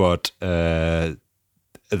 But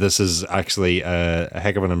this is actually a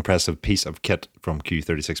heck of an impressive piece of kit from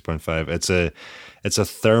Q36.5. It's a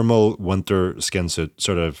thermal winter skin suit,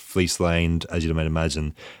 sort of fleece lined, as you might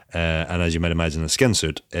imagine. And as you might imagine, a skin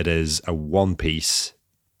suit, it is a one-piece,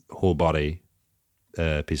 whole body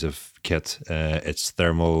piece of kit. It's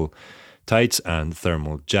thermal tights and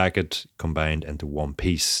thermal jacket combined into one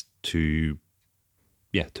piece to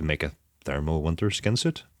make a thermal winter skin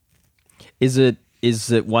suit. Is it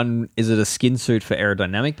a skin suit for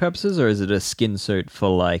aerodynamic purposes, or is it a skin suit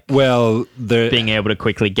for being able to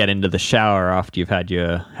quickly get into the shower after you've had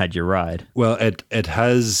your ride? Well, it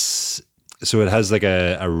has like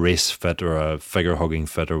a race fit or a figure hugging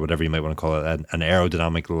fit or whatever you might want to call it, an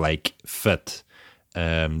aerodynamic like fit.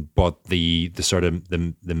 But the sort of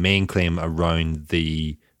the main claim around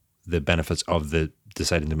the benefits of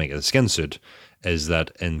deciding to make it a skin suit is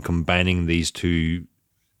that in combining these two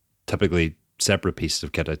typically separate pieces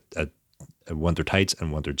of kit, a winter tights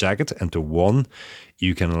and winter jacket, into one,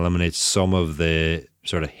 you can eliminate some of the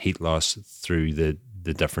sort of heat loss through the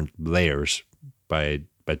different layers by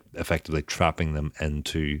effectively trapping them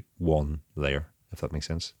into one layer, if that makes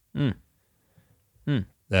sense.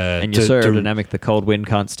 And you're so aerodynamic, the cold wind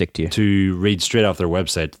can't stick to you. To read straight off their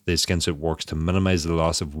website, the skin suit works to minimize the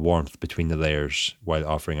loss of warmth between the layers while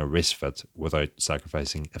offering a race fit without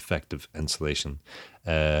sacrificing effective insulation.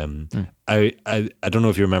 I don't know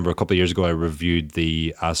if you remember, a couple of years ago I reviewed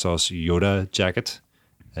the ASOS Yoda jacket,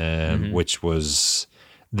 which was,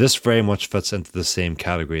 this very much fits into the same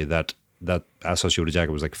category. That ASOS Yoda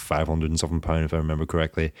jacket was like £500 and something, if I remember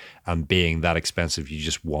correctly, and being that expensive, you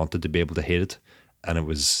just wanted to be able to hate it. And it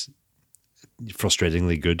was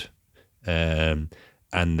frustratingly good.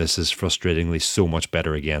 and this is frustratingly so much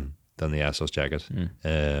better again than the Assos jacket.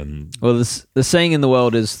 Well, the saying in the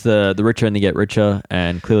world is the richer only get richer,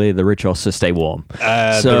 and clearly the rich also stay warm.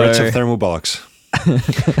 The rich have thermobolics.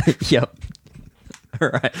 Yep. All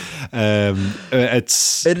right.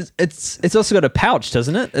 It's also got a pouch,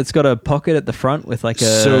 doesn't it? It's got a pocket at the front with like a...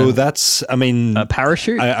 So that's, I mean... a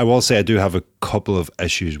parachute? I will say I do have a couple of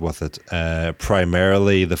issues with it.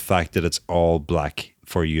 Primarily the fact that it's all black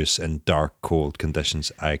for use in dark, cold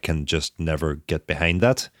conditions. I can just never get behind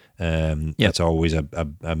that. It's always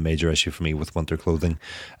a major issue for me with winter clothing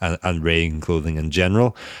and rain clothing in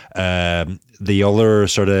general. The other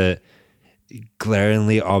sort of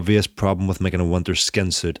glaringly obvious problem with making a winter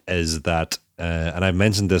skin suit is that, and I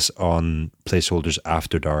mentioned this on Placeholders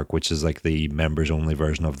After Dark, which is like the members only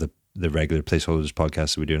version of the regular Placeholders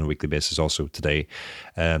podcast that we do on a weekly basis also today.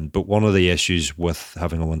 But one of the issues with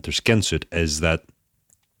having a winter skin suit is that,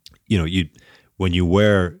 when you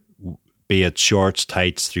wear, be it shorts,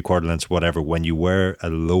 tights, 3/4 lengths, whatever, when you wear a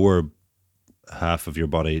lower half of your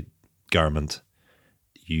body garment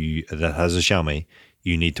that has a chamois,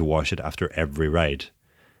 you need to wash it after every ride.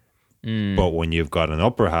 But when you've got an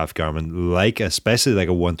upper half garment, especially like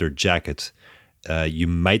a winter jacket, you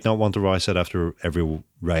might not want to wash it after every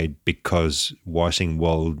ride, because washing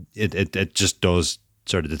it just does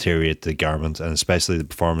sort of deteriorate the garment, and especially the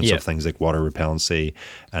performance of things like water repellency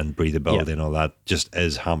and breathability and all that just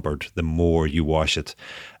is hampered the more you wash it.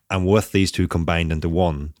 And with these two combined into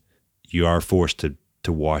one, you are forced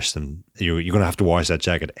to wash them. You're going to have to wash that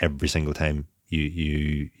jacket every single time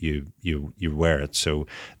you wear it. So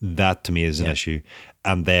that to me is an issue.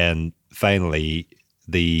 And then finally,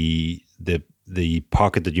 the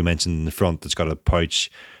pocket that you mentioned in the front that's got a pouch,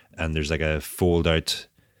 and there's like a fold out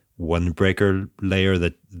windbreaker layer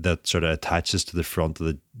that sort of attaches to the front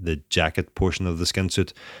of the jacket portion of the skin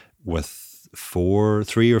suit with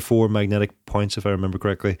 3 or 4 magnetic points, if I remember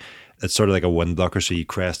correctly. It's sort of like a wind blocker. So you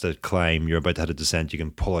crest a climb, you're about to hit a descent, you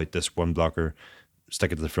can pull out this wind blocker,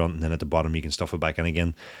 stick it to the front, and then at the bottom you can stuff it back in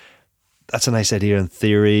again. That's a nice idea in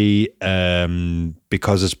theory.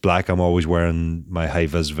 Because it's black, I'm always wearing my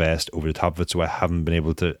high-vis vest over the top of it, so I haven't been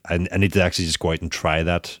able to... I need to actually just go out and try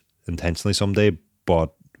that intentionally someday,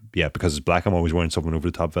 but yeah, because it's black, I'm always wearing something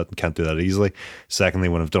over the top of it and can't do that easily. Secondly,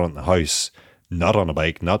 when I've done it in the house, not on a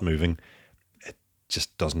bike, not moving, it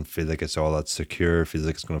just doesn't feel like it's all that secure. It feels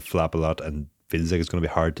like it's going to flap a lot, and feels like it's going to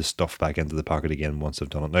be hard to stuff back into the pocket again once I've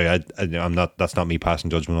done it. Now, I'm not. That's not me passing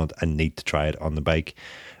judgment on it. I need to try it on the bike,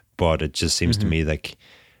 but it just seems to me like,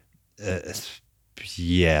 that's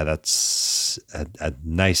a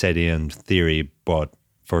nice idea in theory, but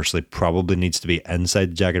firstly, probably needs to be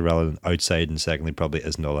inside the jacket rather than outside, and secondly, probably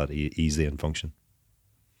isn't all that easy in function.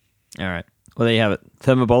 All right. Well, there you have it.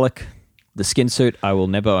 Thermobolic, the skin suit I will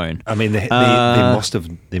never own. I mean, they must have.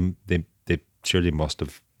 They surely must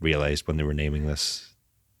have realized when they were naming this.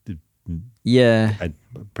 Perhaps. Yeah,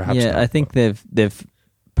 not, I think they've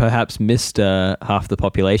perhaps missed half the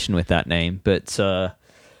population with that name, but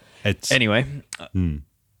anyway.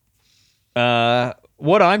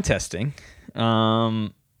 What I'm testing.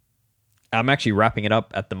 I'm actually wrapping it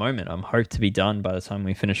up at the moment. I'm hoped to be done by the time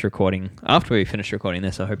we finish recording. After we finish recording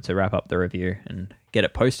this, I hope to wrap up the review and get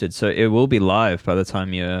it posted. So it will be live by the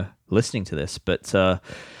time you're listening to this. But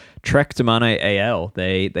Trek Domane AL,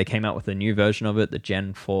 they came out with a new version of it, the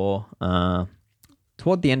Gen 4,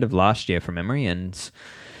 toward the end of last year from memory. And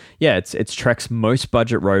yeah, it's Trek's most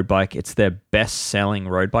budget road bike. It's their best-selling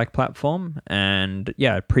road bike platform. And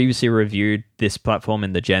yeah, I previously reviewed this platform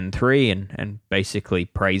in the Gen 3 and basically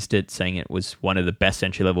praised it, saying it was one of the best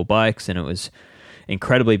entry-level bikes, and it was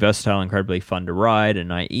incredibly versatile, incredibly fun to ride.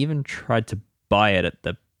 And I even tried to buy it at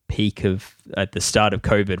the start of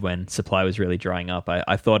COVID when supply was really drying up.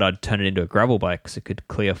 I thought I'd turn it into a gravel bike because it could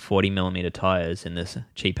clear 40mm tires in this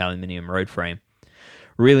cheap aluminium road frame.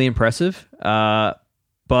 Really impressive.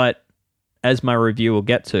 But as my review will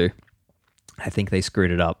get to, I think they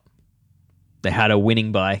screwed it up. They had a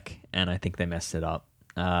winning bike, and I think they messed it up.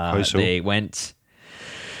 How so?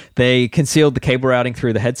 They concealed the cable routing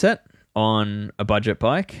through the headset on a budget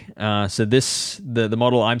bike. So the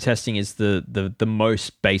model I'm testing is the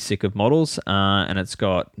most basic of models, and it's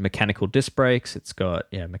got mechanical disc brakes. It's got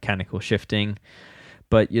mechanical shifting,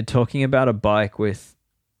 but you're talking about a bike with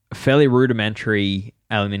a fairly rudimentary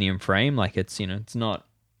aluminium frame. Like it's not.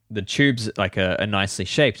 The tube's like a nicely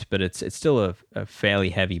shaped, but it's still a fairly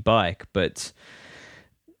heavy bike. But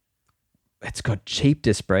it's got cheap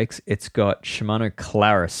disc brakes. It's got Shimano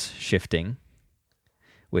Claris shifting,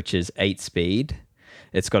 which is 8-speed.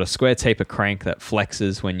 It's got a square taper crank that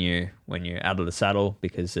flexes when you're out of the saddle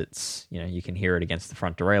because it's you can hear it against the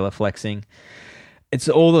front derailleur flexing. it's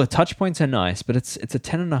all the touch points are nice, but it's a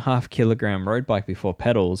 10.5 kilogram road bike before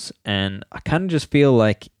pedals, and I kind of just feel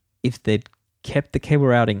like if they'd kept the cable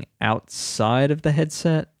routing outside of the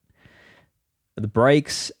headset, the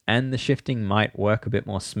brakes and the shifting might work a bit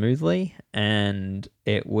more smoothly, and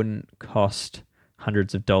it wouldn't cost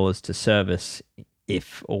hundreds of dollars to service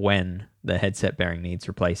if or when the headset bearing needs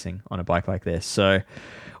replacing on a bike like this. So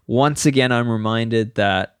once again, I'm reminded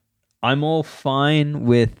that I'm all fine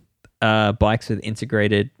with bikes with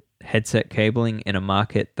integrated headset cabling in a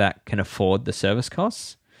market that can afford the service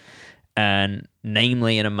costs, and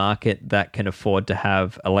namely in a market that can afford to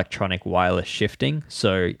have electronic wireless shifting.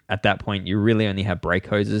 So at that point, you really only have brake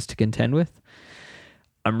hoses to contend with.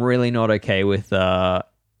 I'm really not okay with the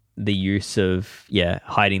use of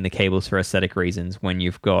hiding the cables for aesthetic reasons when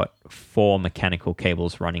you've got 4 mechanical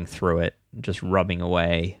cables running through it, just rubbing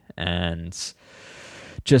away and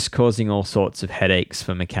just causing all sorts of headaches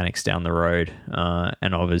for mechanics down the road,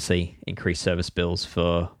 and obviously increased service bills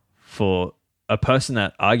for a person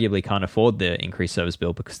that arguably can't afford the increased service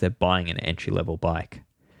bill because they're buying an entry-level bike.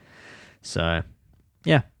 So,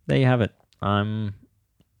 yeah, there you have it. I'm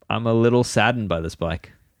a little saddened by this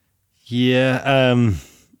bike. Yeah,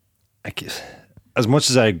 I guess, as much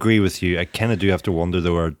as I agree with you, I kind of do have to wonder,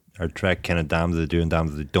 though, our Trek kind of damn that they do and damn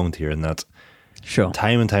that they don't here, and that sure,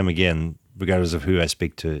 time and time again, regardless of who I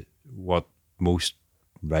speak to, what most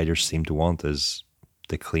riders seem to want is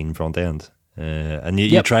the clean front end. And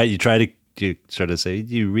you try to sort of say,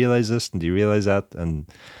 do you realize this and do you realize that? And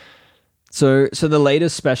so the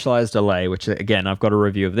latest specialized LA, which again I've got a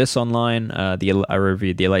review of this online. I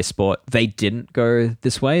reviewed the LA Sport. They didn't go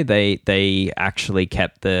this way. They actually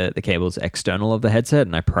kept the cables external of the headset,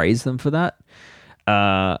 and I praise them for that.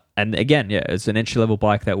 And again, it's an entry-level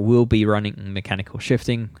bike that will be running mechanical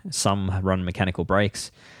shifting. Some run mechanical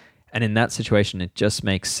brakes. And in that situation, it just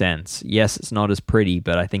makes sense. Yes, it's not as pretty,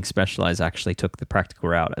 but I think Specialized actually took the practical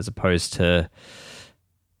route as opposed to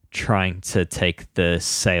trying to take the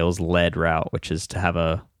sales-led route, which is to have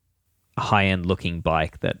a high-end looking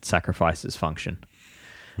bike that sacrifices function.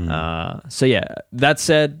 So yeah, that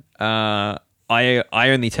said, I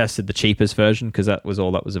only tested the cheapest version because that was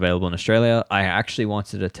all that was available in Australia. I actually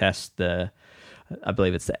wanted to test I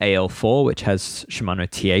believe it's the AL4, which has Shimano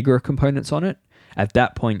Tiagra components on it. At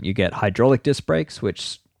that point, you get hydraulic disc brakes,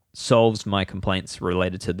 which solves my complaints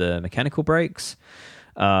related to the mechanical brakes.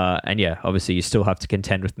 And yeah, obviously you still have to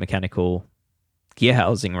contend with mechanical gear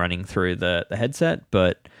housing running through the headset,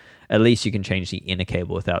 but at least you can change the inner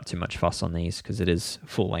cable without too much fuss on these because it is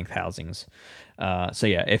full-length housings. So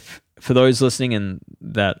yeah, if for those listening and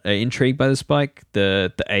that are intrigued by this bike,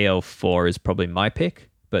 the AL4 is probably my pick,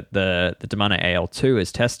 but the Shimano AL2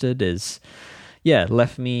 is tested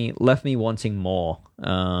left me wanting more.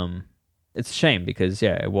 It's a shame because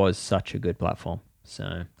it was such a good platform.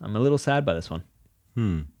 So I'm a little sad by this one.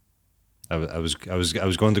 I was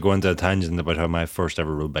going to go into a tangent about how my first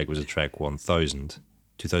ever road bike was a Trek 1000,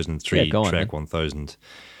 2003 Trek 1000,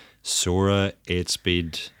 Sora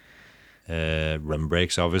 8-speed, rim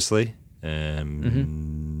brakes, obviously.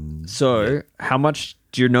 So how much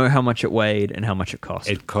do you know? How much it weighed and how much it cost?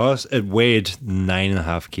 It weighed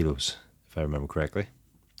 9.5 kilos, if I remember correctly.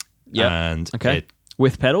 Yeah. And okay.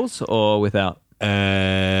 With pedals or without?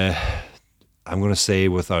 I'm going to say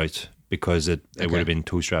without, because it would have been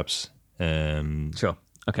toe straps. Sure.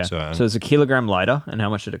 Okay. So it's a kilogram lighter, and how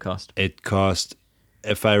much did it cost? It cost,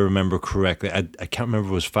 if I remember correctly, I can't remember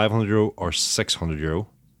if it was €500 or €600.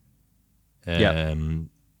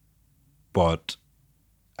 But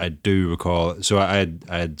I do recall, so I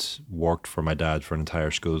had worked for my dad for an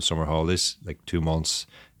entire school summer holidays, like 2 months,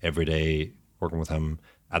 every day, working with him.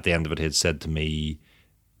 At the end of it, he had said to me,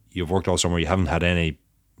 "You've worked all summer, you haven't had any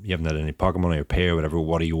pocket money or pay or whatever.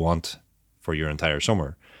 What do you want for your entire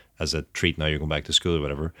summer as a treat? Now you're going back to school or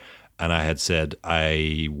whatever." And I had said,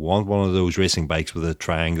 "I want one of those racing bikes with the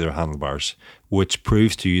triangular handlebars," which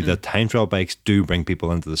proves to you that time trial bikes do bring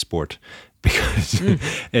people into the sport. Because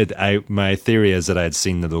my theory is that I had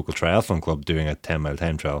seen the local triathlon club doing a 10-mile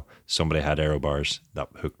time trial. Somebody had aero bars that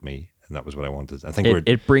hooked me, and that was what I wanted. I think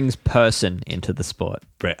it brings person into the sport.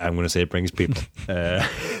 I'm going to say it brings people.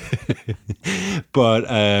 But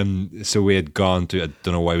so we had gone to, I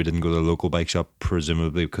don't know why we didn't go to the local bike shop,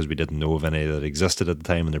 presumably because we didn't know of any that existed at the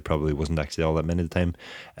time, and there probably wasn't actually all that many at the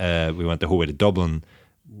time. We went the whole way to Dublin,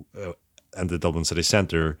 and the Dublin city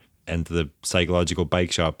centre, into the psychological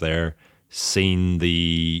bike shop there, seen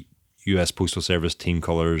the US Postal Service team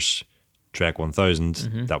colours Trek 1000.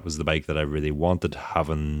 Mm-hmm. That was the bike that I really wanted,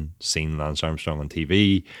 having seen Lance Armstrong on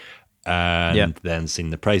TV, and then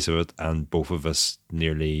seen the price of it, and both of us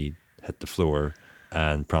nearly hit the floor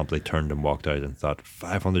and promptly turned and walked out and thought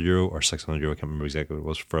 €500 or €600, I can't remember exactly what it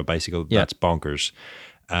was, for a bicycle. Yeah. That's bonkers.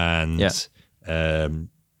 And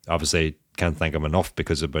obviously can't thank him enough,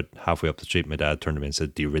 because about halfway up the street, my dad turned to me and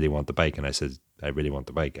said, "Do you really want the bike?" And I said, "I really want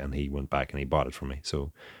the bike." And he went back and he bought it for me.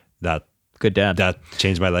 So that Good dad. that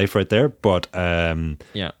changed my life right there. But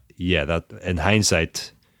Yeah. that in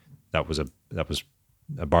hindsight, that was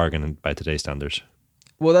a bargain by today's standards.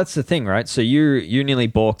 Well, that's the thing, right? So you nearly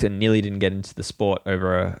balked and nearly didn't get into the sport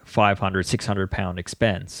over a 500, 600 pound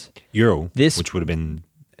expense. Which would have been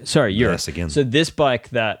Euro. less again. So this bike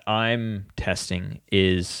that I'm testing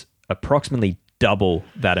is approximately double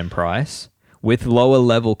that in price, with lower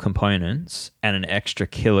level components and an extra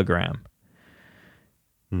kilogram.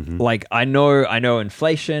 Mm-hmm. Like I know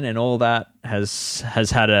inflation and all that has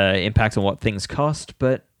had an impact on what things cost,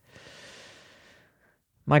 but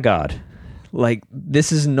my God, like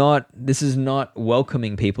this is not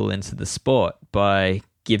welcoming people into the sport by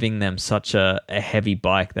giving them such a heavy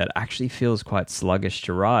bike that actually feels quite sluggish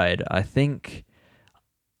to ride.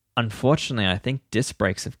 Unfortunately, I think disc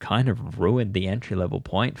brakes have kind of ruined the entry level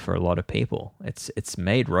point for a lot of people. It's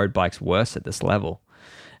made road bikes worse at this level.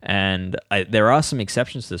 And there are some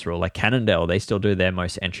exceptions to this rule, like Cannondale. They still do their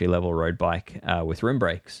most entry level road bike with rim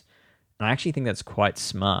brakes. And I actually think that's quite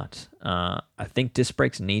smart. I think disc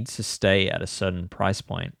brakes needs to stay at a certain price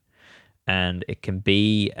point, and it can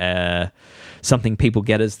be something people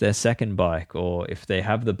get as their second bike, or if they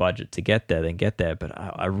have the budget to get there, then get there. But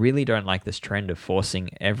I really don't like this trend of forcing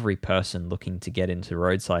every person looking to get into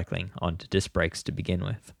road cycling onto disc brakes to begin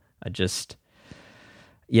with. I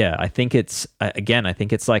think it's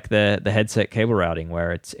like the headset cable routing,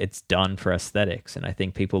 where it's done for aesthetics. And I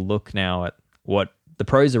think people look now at what the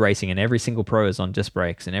pros are racing, and every single pro is on disc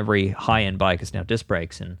brakes, and every high-end bike is now disc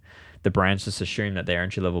brakes, and the brands just assume that their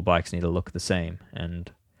entry-level bikes need to look the same. And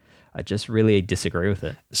I just really disagree with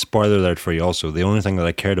it. Spoiler alert for you also, the only thing that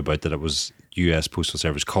I cared about that it was US Postal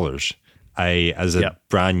Service colours. I, as a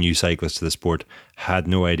brand new cyclist to the sport, had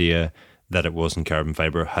no idea that it wasn't carbon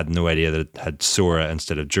fibre, had no idea that it had Sora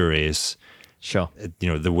instead of Dura-Ace. Sure.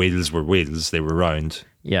 The wheels were wheels, they were round.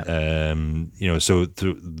 Yeah. So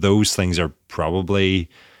those things are probably...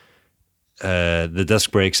 the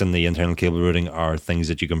disc brakes and the internal cable routing are things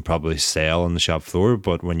that you can probably sell on the shop floor,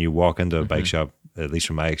 but when you walk into a bike shop, at least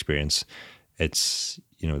from my experience, it's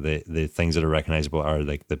the things that are recognizable are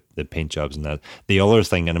like the paint jobs and that. The other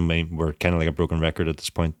thing, and I mean, we're kind of like a broken record at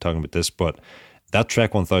this point talking about this, but that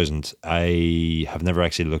Trek 1000, I have never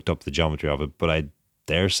actually looked up the geometry of it, but I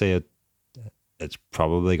dare say it's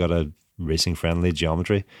probably got a racing friendly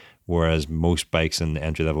geometry, whereas most bikes in the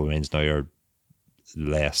entry level range now are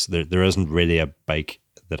less. There isn't really a bike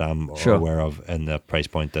that I'm aware of in the price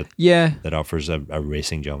point that offers a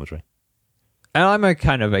racing geometry. And I'm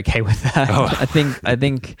kind of okay with that. I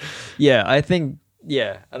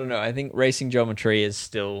don't know. I think racing geometry is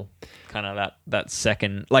still kind of that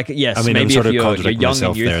second. Like, yes, I mean, maybe I'm sort if of you're contradicting young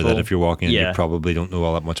myself and youthful, there, that if you're walking in, you probably don't know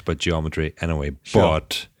all that much about geometry anyway. Sure.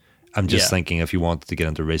 But I'm just thinking, if you wanted to get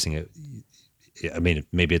into racing, I mean,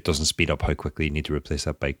 maybe it doesn't speed up how quickly you need to replace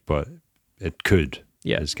that bike, but it could.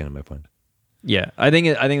 Yeah, is kind of my point. Yeah, I think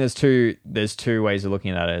there's two ways of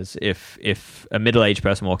looking at it. Is if a middle-aged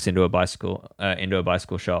person walks into a bicycle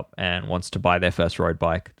shop and wants to buy their first road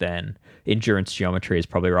bike, then endurance geometry is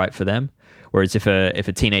probably right for them. Whereas if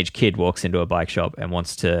a teenage kid walks into a bike shop and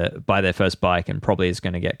wants to buy their first bike and probably is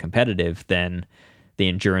going to get competitive, then the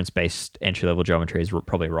endurance-based entry-level geometry is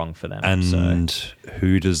probably wrong for them. And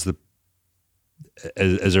who does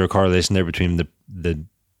is there a correlation there between the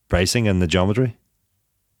pricing and the geometry?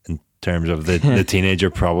 In terms of the teenager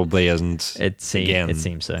probably isn't. It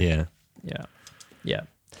seems so. Yeah.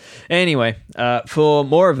 Anyway, for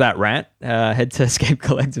more of that rant, head to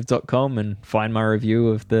escapecollective.com and find my review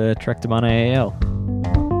of the Trek Domane AL.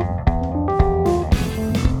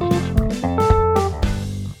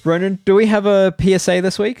 Ronan, do we have a PSA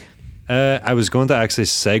this week? I was going to actually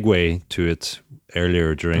segue to it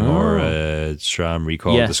earlier during our SRAM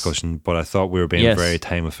recall discussion, but I thought we were being very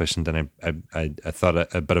time efficient, and I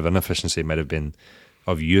thought a bit of inefficiency might have been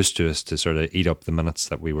of use to us to sort of eat up the minutes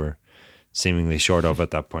that we were seemingly short of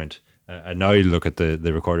at that point. I now look at the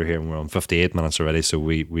recorder here and we're on 58 minutes already, so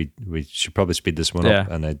we should probably speed this one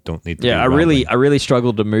up, and I don't need to. Yeah, I really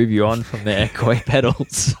struggled to move you on from the koi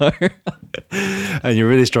pedals. So. And you're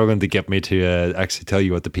really struggling to get me to actually tell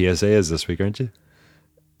you what the PSA is this week, aren't you?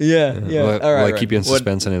 Yeah. Will I keep you in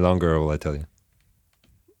suspense any longer, or will I tell you?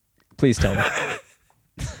 Please tell me.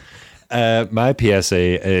 My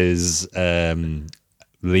PSA is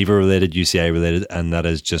lever related, UCI related, and that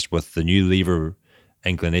is just with the new lever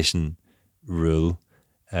inclination rule.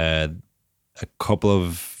 a couple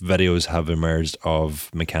of videos have emerged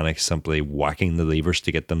of mechanics simply whacking the levers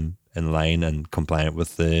to get them in line and compliant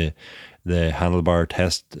with the handlebar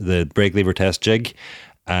test, the brake lever test jig.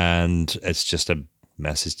 And it's just a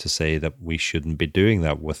message to say that we shouldn't be doing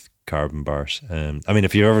that with carbon bars. I mean,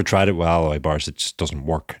 if you've ever tried it with alloy bars, it just doesn't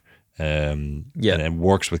work. And it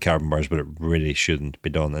works with carbon bars, but it really shouldn't be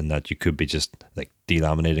done. And that you could be just like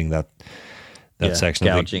delaminating that section,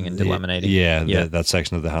 gouging and delaminating. That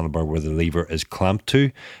section of the handlebar where the lever is clamped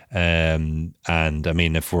to. And I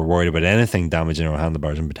mean, if we're worried about anything damaging our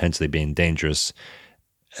handlebars and potentially being dangerous,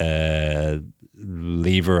 lever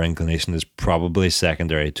inclination is probably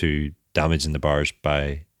secondary to damaging the bars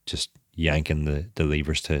by just yanking the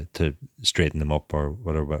levers to straighten them up or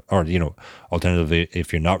whatever. Or, alternatively,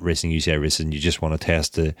 if you're not racing UCI races and you just want to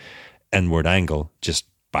test the inward angle, just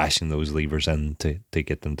bashing those levers in to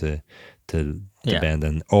get them to bend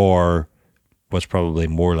in. Or what's probably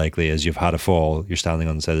more likely is you've had a fall, you're standing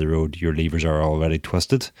on the side of the road, your levers are already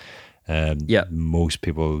twisted. Most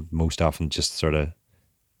people most often just sort of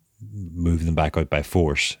move them back out by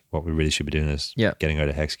force. What we really should be doing is getting out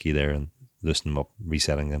a hex key there and loosening them up,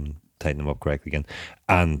 resetting them, tightening them up correctly again.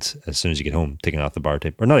 And as soon as you get home, taking off the bar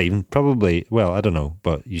tape, or not even, probably, well, I don't know,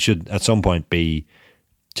 but you should at some point be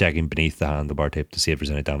checking beneath the handlebar tape to see if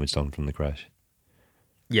there's any damage done from the crash.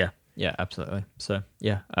 Yeah, absolutely. So,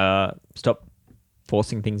 stop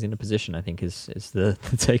forcing things into position, I think is the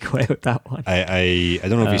takeaway with that one. I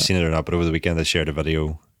don't know if you've seen it or not, but over the weekend I shared a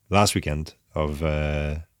video last weekend of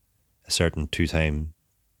a certain two-time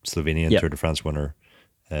Slovenian Tour de France winner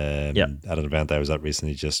at an event I was at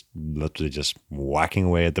recently, just literally just whacking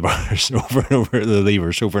away at the bars over and over, the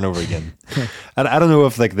levers over and over again. And I don't know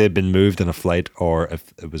if like they'd been moved in a flight or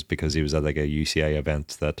if it was because he was at like a UCI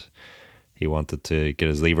event that he wanted to get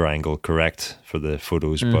his lever angle correct for the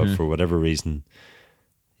photos, but for whatever reason,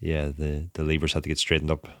 the levers had to get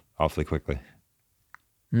straightened up awfully quickly.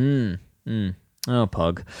 Oh,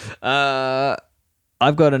 pug.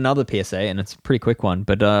 I've got another PSA, and it's a pretty quick one,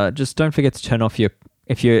 but just don't forget to turn off your...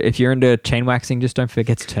 If you're into chain waxing, just don't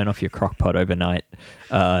forget to turn off your crock pot overnight.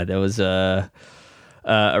 There was a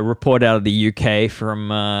report out of the UK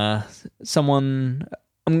from someone...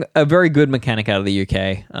 a very good mechanic out of the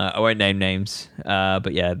UK. I won't name names,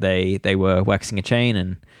 but yeah, they were waxing a chain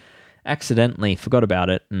and accidentally forgot about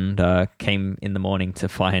it and came in the morning to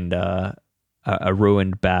find a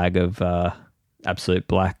ruined bag of absolute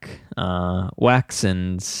black wax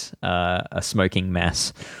and a smoking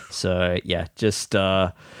mess. So yeah, just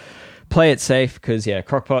play it safe because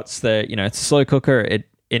crockpots, it's a slow cooker.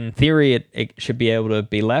 In theory, it should be able to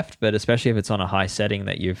be left, but especially if it's on a high setting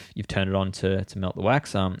that you've turned it on to melt the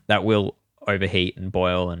wax, that will overheat and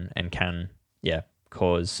boil and can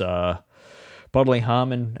cause bodily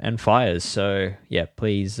harm and fires. So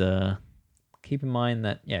please keep in mind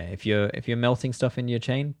that if you're melting stuff into your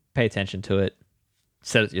chain, pay attention to it.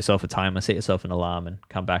 Set yourself a timer, set yourself an alarm, and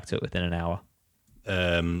come back to it within an hour.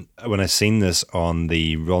 When I seen this on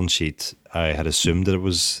the run sheet, I had assumed that it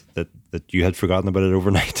was that you had forgotten about it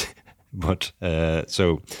overnight. But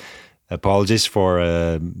so apologies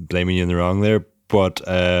for blaming you in the wrong there. But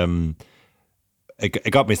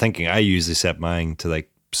it got me thinking. I usually set mine to like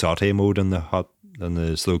saute mode on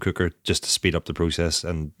the slow cooker just to speed up the process.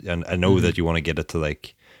 And I know that you want to get it to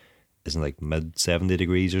like mid 70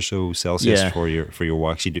 degrees or so Celsius for your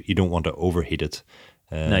wax. You don't want to overheat it.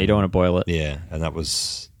 No, you don't want to boil it. Yeah, and that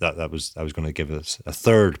was I was going to give it a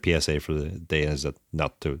third PSA for the day, is that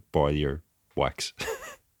not to boil your wax.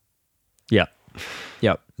 Yep.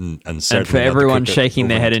 And for everyone shaking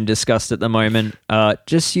their head in disgust at the moment,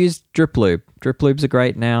 just use drip lube. Drip lubes are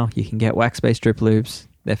great now. You can get wax-based drip lubes.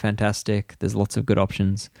 They're fantastic. There's lots of good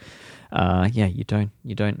options. You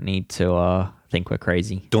don't need to think we're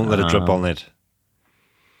crazy. Don't let it drip all night.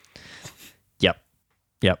 Yep.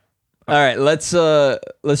 All right, let's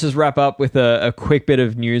just wrap up with a quick bit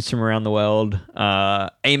of news from around the world.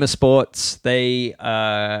 AIMA Sports, they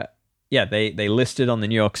listed on the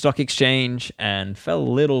New York Stock Exchange and fell a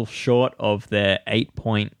little short of their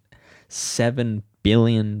 $8.7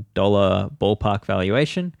 billion ballpark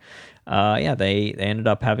valuation. They ended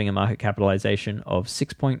up having a market capitalization of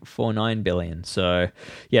 $6.49 billion. So,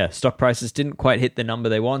 stock prices didn't quite hit the number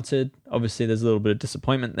they wanted. Obviously, there's a little bit of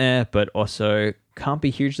disappointment there, but also can't be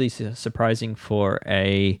hugely surprising for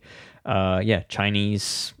a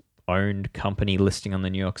Chinese-owned company listing on the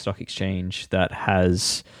New York Stock Exchange that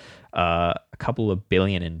has a couple of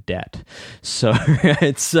billion in debt. So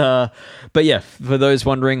it's for those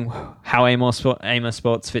wondering how AIMA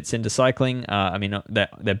Sports fits into cycling,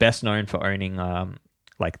 they're best known for owning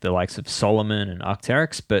like the likes of Solomon and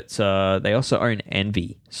Arc'teryx, but they also own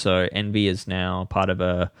Envy. So Envy is now part of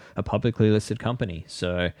a publicly listed company.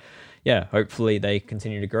 So yeah, hopefully they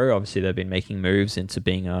continue to grow. Obviously, they've been making moves into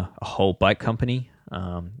being a whole bike company.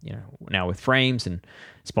 Now with frames and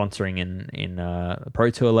sponsoring in Pro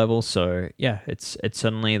Tour level. So yeah, it's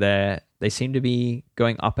certainly there. They seem to be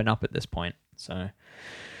going up and up at this point. So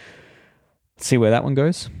let's see where that one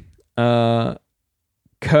goes. Curve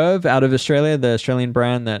out of Australia, the Australian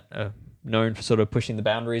brand that are known for sort of pushing the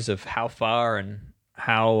boundaries of how far and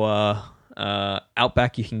how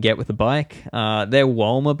outback you can get with a bike. Their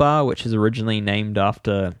Walmer bar, which is originally named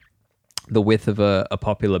after the width of a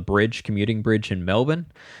popular commuting bridge in Melbourne,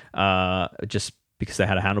 just because they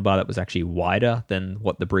had a handlebar that was actually wider than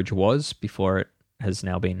what the bridge was before it has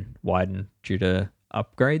now been widened due to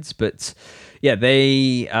upgrades. But yeah,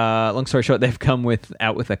 they long story short, they've come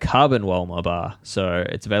out with a carbon Walmer bar. So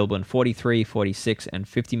it's available in 43, 46 and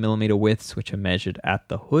 50 millimeter widths, which are measured at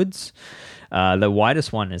the hoods. The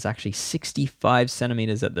widest one is actually 65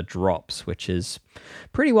 centimeters at the drops, which is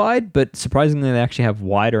pretty wide, but surprisingly, they actually have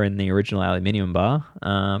wider in the original aluminium bar.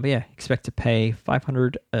 But yeah, expect to pay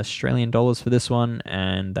 500 Australian dollars for this one,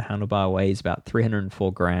 and the handlebar weighs about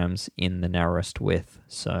 304 grams in the narrowest width.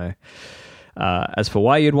 So as for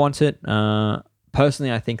why you'd want it,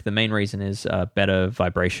 personally, I think the main reason is better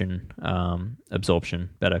vibration absorption,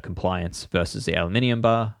 better compliance versus the aluminium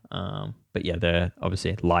bar. But yeah, they're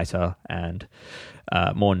obviously lighter and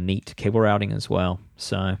more neat cable routing as well.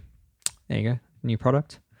 So there you go, new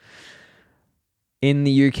product. In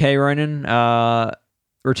the UK, Ronan,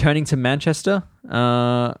 returning to Manchester.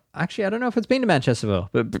 Actually, I don't know if it's been to Manchester,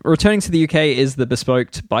 but returning to the UK is the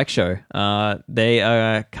Bespoke Bike Show. They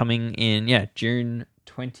are coming in, June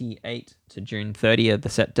 28 to June 30 are the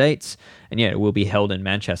set dates, and it will be held in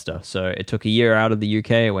Manchester. So it took a year out of the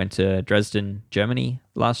UK. It went to Dresden, Germany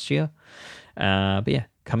last year. But yeah,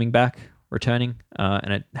 coming back, returning,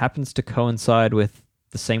 and it happens to coincide with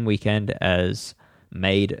the same weekend as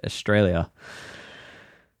Made Australia.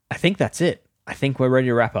 I think that's it. I think we're ready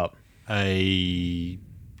to wrap up. I'm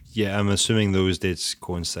assuming those dates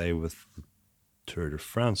coincide with Tour de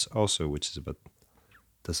France also, which is a bit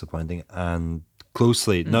disappointing, and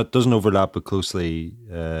closely, doesn't overlap, but closely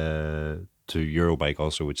to Eurobike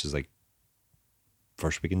also, which is like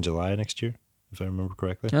first week in July next year, if I remember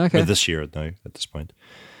correctly. Okay. Or this year now, at this point.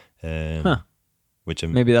 Which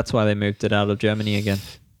maybe that's why they moved it out of Germany again.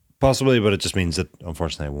 Possibly, but it just means that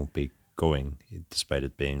unfortunately I won't be going, despite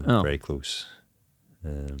it being very close.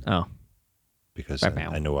 Because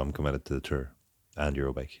I know I'm committed to the Tour and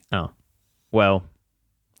Eurobike. Oh, well,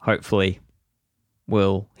 hopefully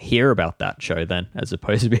we'll hear about that show then, as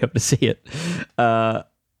opposed to be able to see it. All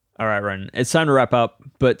right, Ron, it's time to wrap up.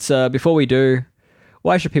 But before we do,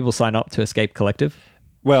 why should people sign up to Escape Collective?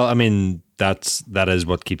 Well, I mean, that is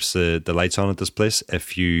what keeps the lights on at this place.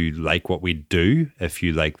 If you like what we do, if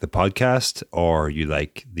you like the podcast, or you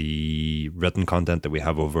like the written content that we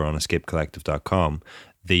have over on escapecollective.com,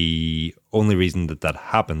 the only reason that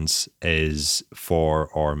happens is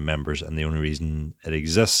for our members, and the only reason it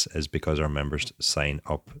exists is because our members sign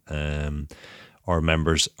up. Our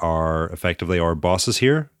members are effectively our bosses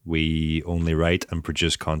here. We only write and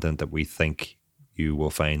produce content that we think you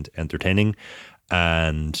will find entertaining,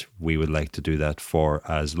 and we would like to do that for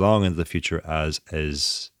as long into the future as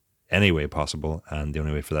is any way possible. And the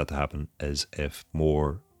only way for that to happen is if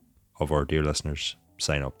more of our dear listeners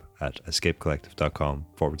sign up at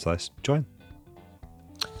escapecollective.com/join.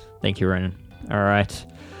 Thank you, Ronan. All right.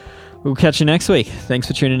 We'll catch you next week. Thanks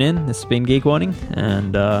for tuning in. This has been Geek Warning,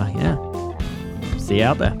 and see you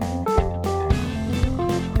out there.